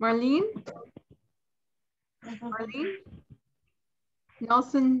 Marlene. Marlene.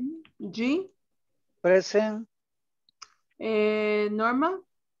 Nelson G. Present. Norma.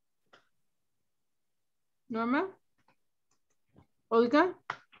 Norma. Olga.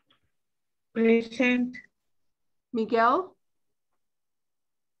 Present. Miguel.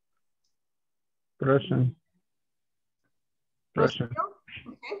 Present. Present. Rocio.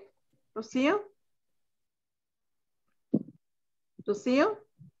 Okay. Rocio. Rocio.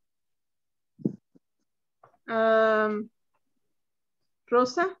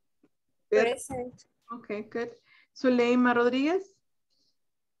 Rosa. Present. Okay, good. Zuleima Rodriguez.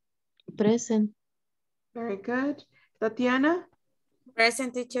 Present. Very good. Tatiana.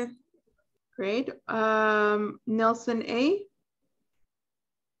 Present, teacher. Great. Nelson A.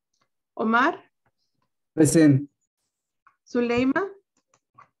 Omar. Present. Zuleima.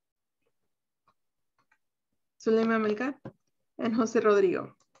 Zuleima Melgar. And Jose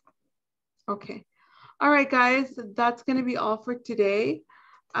Rodrigo. Okay. All right, guys, that's going to be all for today.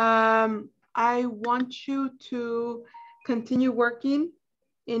 I want you to continue working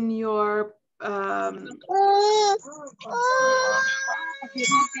in your I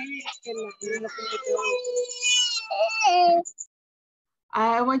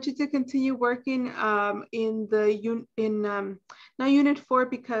want you to continue working in the not unit 4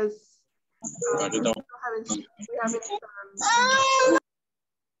 because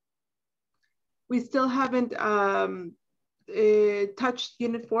we still haven't touched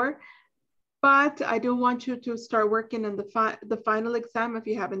unit 4, but I do want you to start working on the final exam if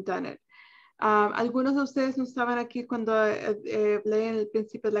you haven't done it. Algunos de ustedes no estaban aquí cuando leí en el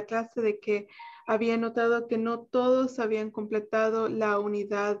principio de la clase de que había notado que no todos habían completado la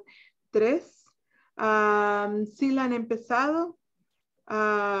unidad 3. Sí la han empezado,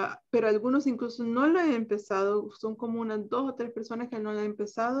 pero algunos incluso no lo han empezado. Son como unas 2 o 3 personas que no lo han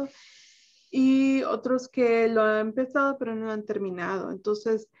empezado y otros que lo han empezado pero no lo han terminado.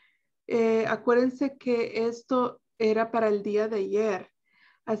 Entonces, acuérdense que esto era para el día de ayer.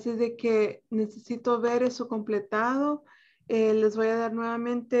 Así de que necesito ver eso completado. Les voy a dar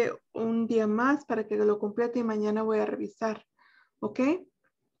nuevamente un día más para que lo complete y mañana voy a revisar. ¿Ok?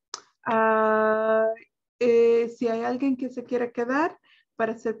 Si hay alguien que se quiera quedar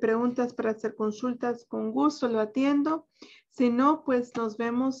para hacer preguntas, para hacer consultas, con gusto lo atiendo. Si no, pues nos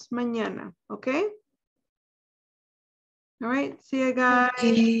vemos mañana. ¿Ok? All right. See you guys.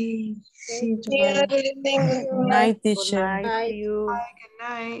 Okay. See you tomorrow. Good Night, teacher. Good night to you. Bye. Good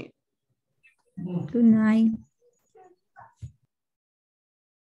night. Good night.